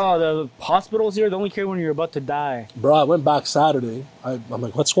 No. Bro, the hospitals here, they only care when you're about to die. Bro, I went back Saturday. I'm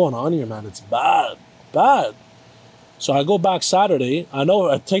like, what's going on here, man? It's bad. Bad. So I go back Saturday. I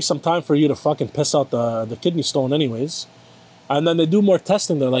know it takes some time for you to fucking piss out the kidney stone anyways. And then they do more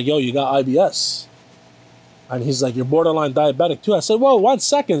testing. They're like, yo, you got IBS. And he's like, you're borderline diabetic too. I said, whoa, 1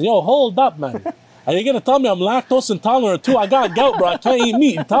 second. Yo, hold up, man. Are you going to tell me I'm lactose intolerant too? I got gout, bro. I can't eat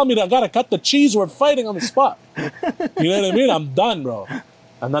meat. You tell me that I got to cut the cheese. We're fighting on the spot. You know what I mean? I'm done, bro.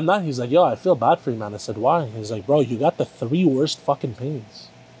 And then he's like, yo, I feel bad for you, man. I said, why? He's like, bro, you got the 3 worst fucking pains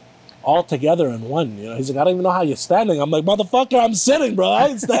all together in one. You know, he's like, I don't even know how you're standing. I'm like, motherfucker, I'm sitting, bro. I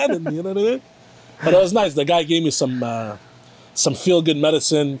ain't standing. You know what I mean? But it was nice. The guy gave me some feel-good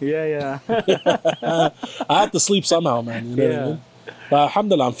medicine. Yeah. I had to sleep somehow, man. You know what I mean? But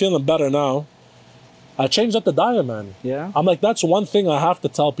alhamdulillah, I'm feeling better now. I changed up the diet, man. Yeah. I'm like, that's one thing I have to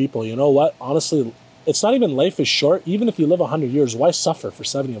tell people. You know what? Honestly, it's not even life is short. Even if you live 100 years, why suffer for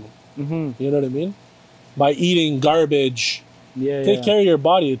 70 of them? Mm-hmm. You know what I mean? By eating garbage. Take care of your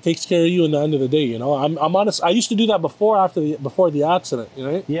body. It takes care of you in the end of the day, you know? I'm honest. I used to do that before the accident, you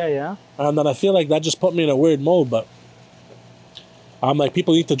know? Yeah. And then I feel like that just put me in a weird mode, but I'm like,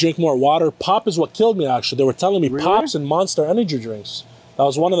 people need to drink more water. Pop is what killed me, actually. They were telling me Pops and Monster energy drinks. That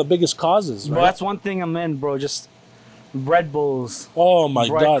was one of the biggest causes, right? Bro, that's one thing I'm in, bro. Just Red Bulls. Oh my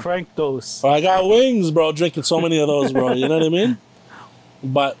God. Crank those. I got wings, bro, drinking so many of those, bro. You know what I mean?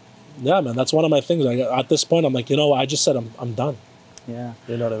 But yeah, man, that's one of my things. At this point, I'm like, you know what? I just said I'm done. Yeah.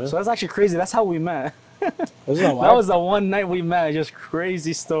 You know what I mean? So that's actually crazy. That's how we met. Isn't that wild? That was the one night we met. Just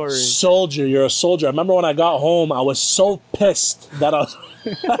crazy story. Soldier, you're a soldier. I remember when I got home, I was so pissed that I was,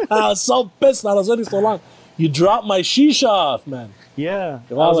 I was so pissed that I was waiting so long. You dropped my shisha off, man. Yeah.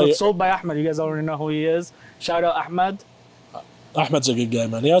 Well, I was sold by Ahmed. You guys already know who he is. Shout out Ahmed. Ahmed's a good guy,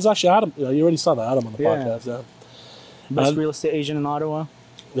 man. Yeah, I was actually Adam. You already saw that Adam on the podcast. Yeah. Best real estate agent in Ottawa.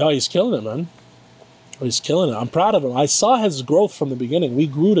 Yeah, he's killing it, man. He's killing it. I'm proud of him. I saw his growth from the beginning. We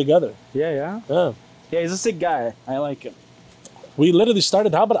grew together. Yeah. Yeah. Yeah, he's a sick guy. I like him. We literally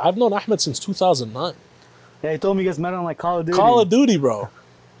started. How about I've known Ahmed since 2009. Yeah, he told me you guys met on like Call of Duty. Call of Duty, bro.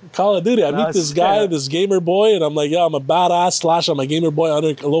 Call of Duty. I meet this guy, this gamer boy, and I'm like, yeah, I'm a badass / I'm a gamer boy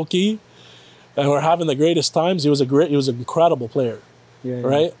under low key, and we're having the greatest times. He was an incredible player. Yeah.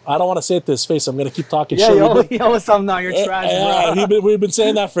 Right? I don't want to say it to his face. I'm gonna keep talking shit. Yeah, he always tell him, no, you're trash, bro. We've been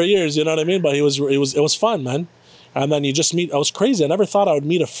saying that for years. You know what I mean? But it was fun, man. And then you just meet. I was crazy. I never thought I would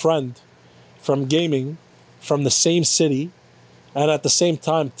meet a friend from gaming, from the same city, and at the same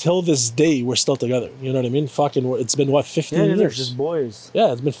time, till this day, we're still together. You know what I mean? Fucking, it's been what, 15 years? Just boys.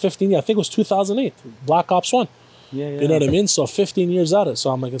 Yeah, it's been 15 years. I think it was 2008, Black Ops 1. Yeah. You know what I mean? So 15 years at it. So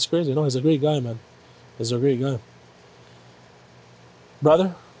I'm like, it's crazy. No, he's a great guy, man. He's a great guy.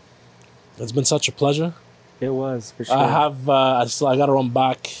 Brother, it's been such a pleasure. It was, for sure. I got to run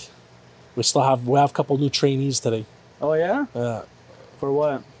back. We have a couple new trainees today. Oh, yeah? Yeah. For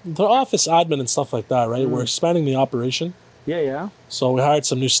what? The office admin and stuff like that, right? We're expanding the operation. Yeah. So we hired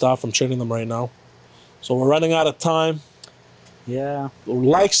some new staff. I'm training them right now. So we're running out of time. Yeah.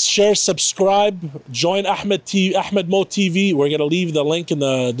 Like, share, subscribe. Join AhmedMoeTV. We're going to leave the link in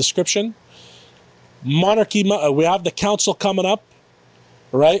the description. Monarchy, we have the council coming up,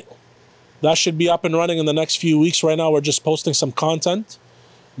 right? That should be up and running in the next few weeks. Right now, we're just posting some content.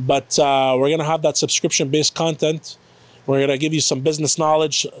 But we're going to have that subscription-based content. We're going to give you some business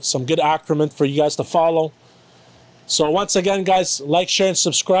knowledge, some good acronym for you guys to follow. So once again, guys, like, share, and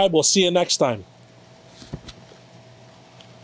subscribe. We'll see you next time.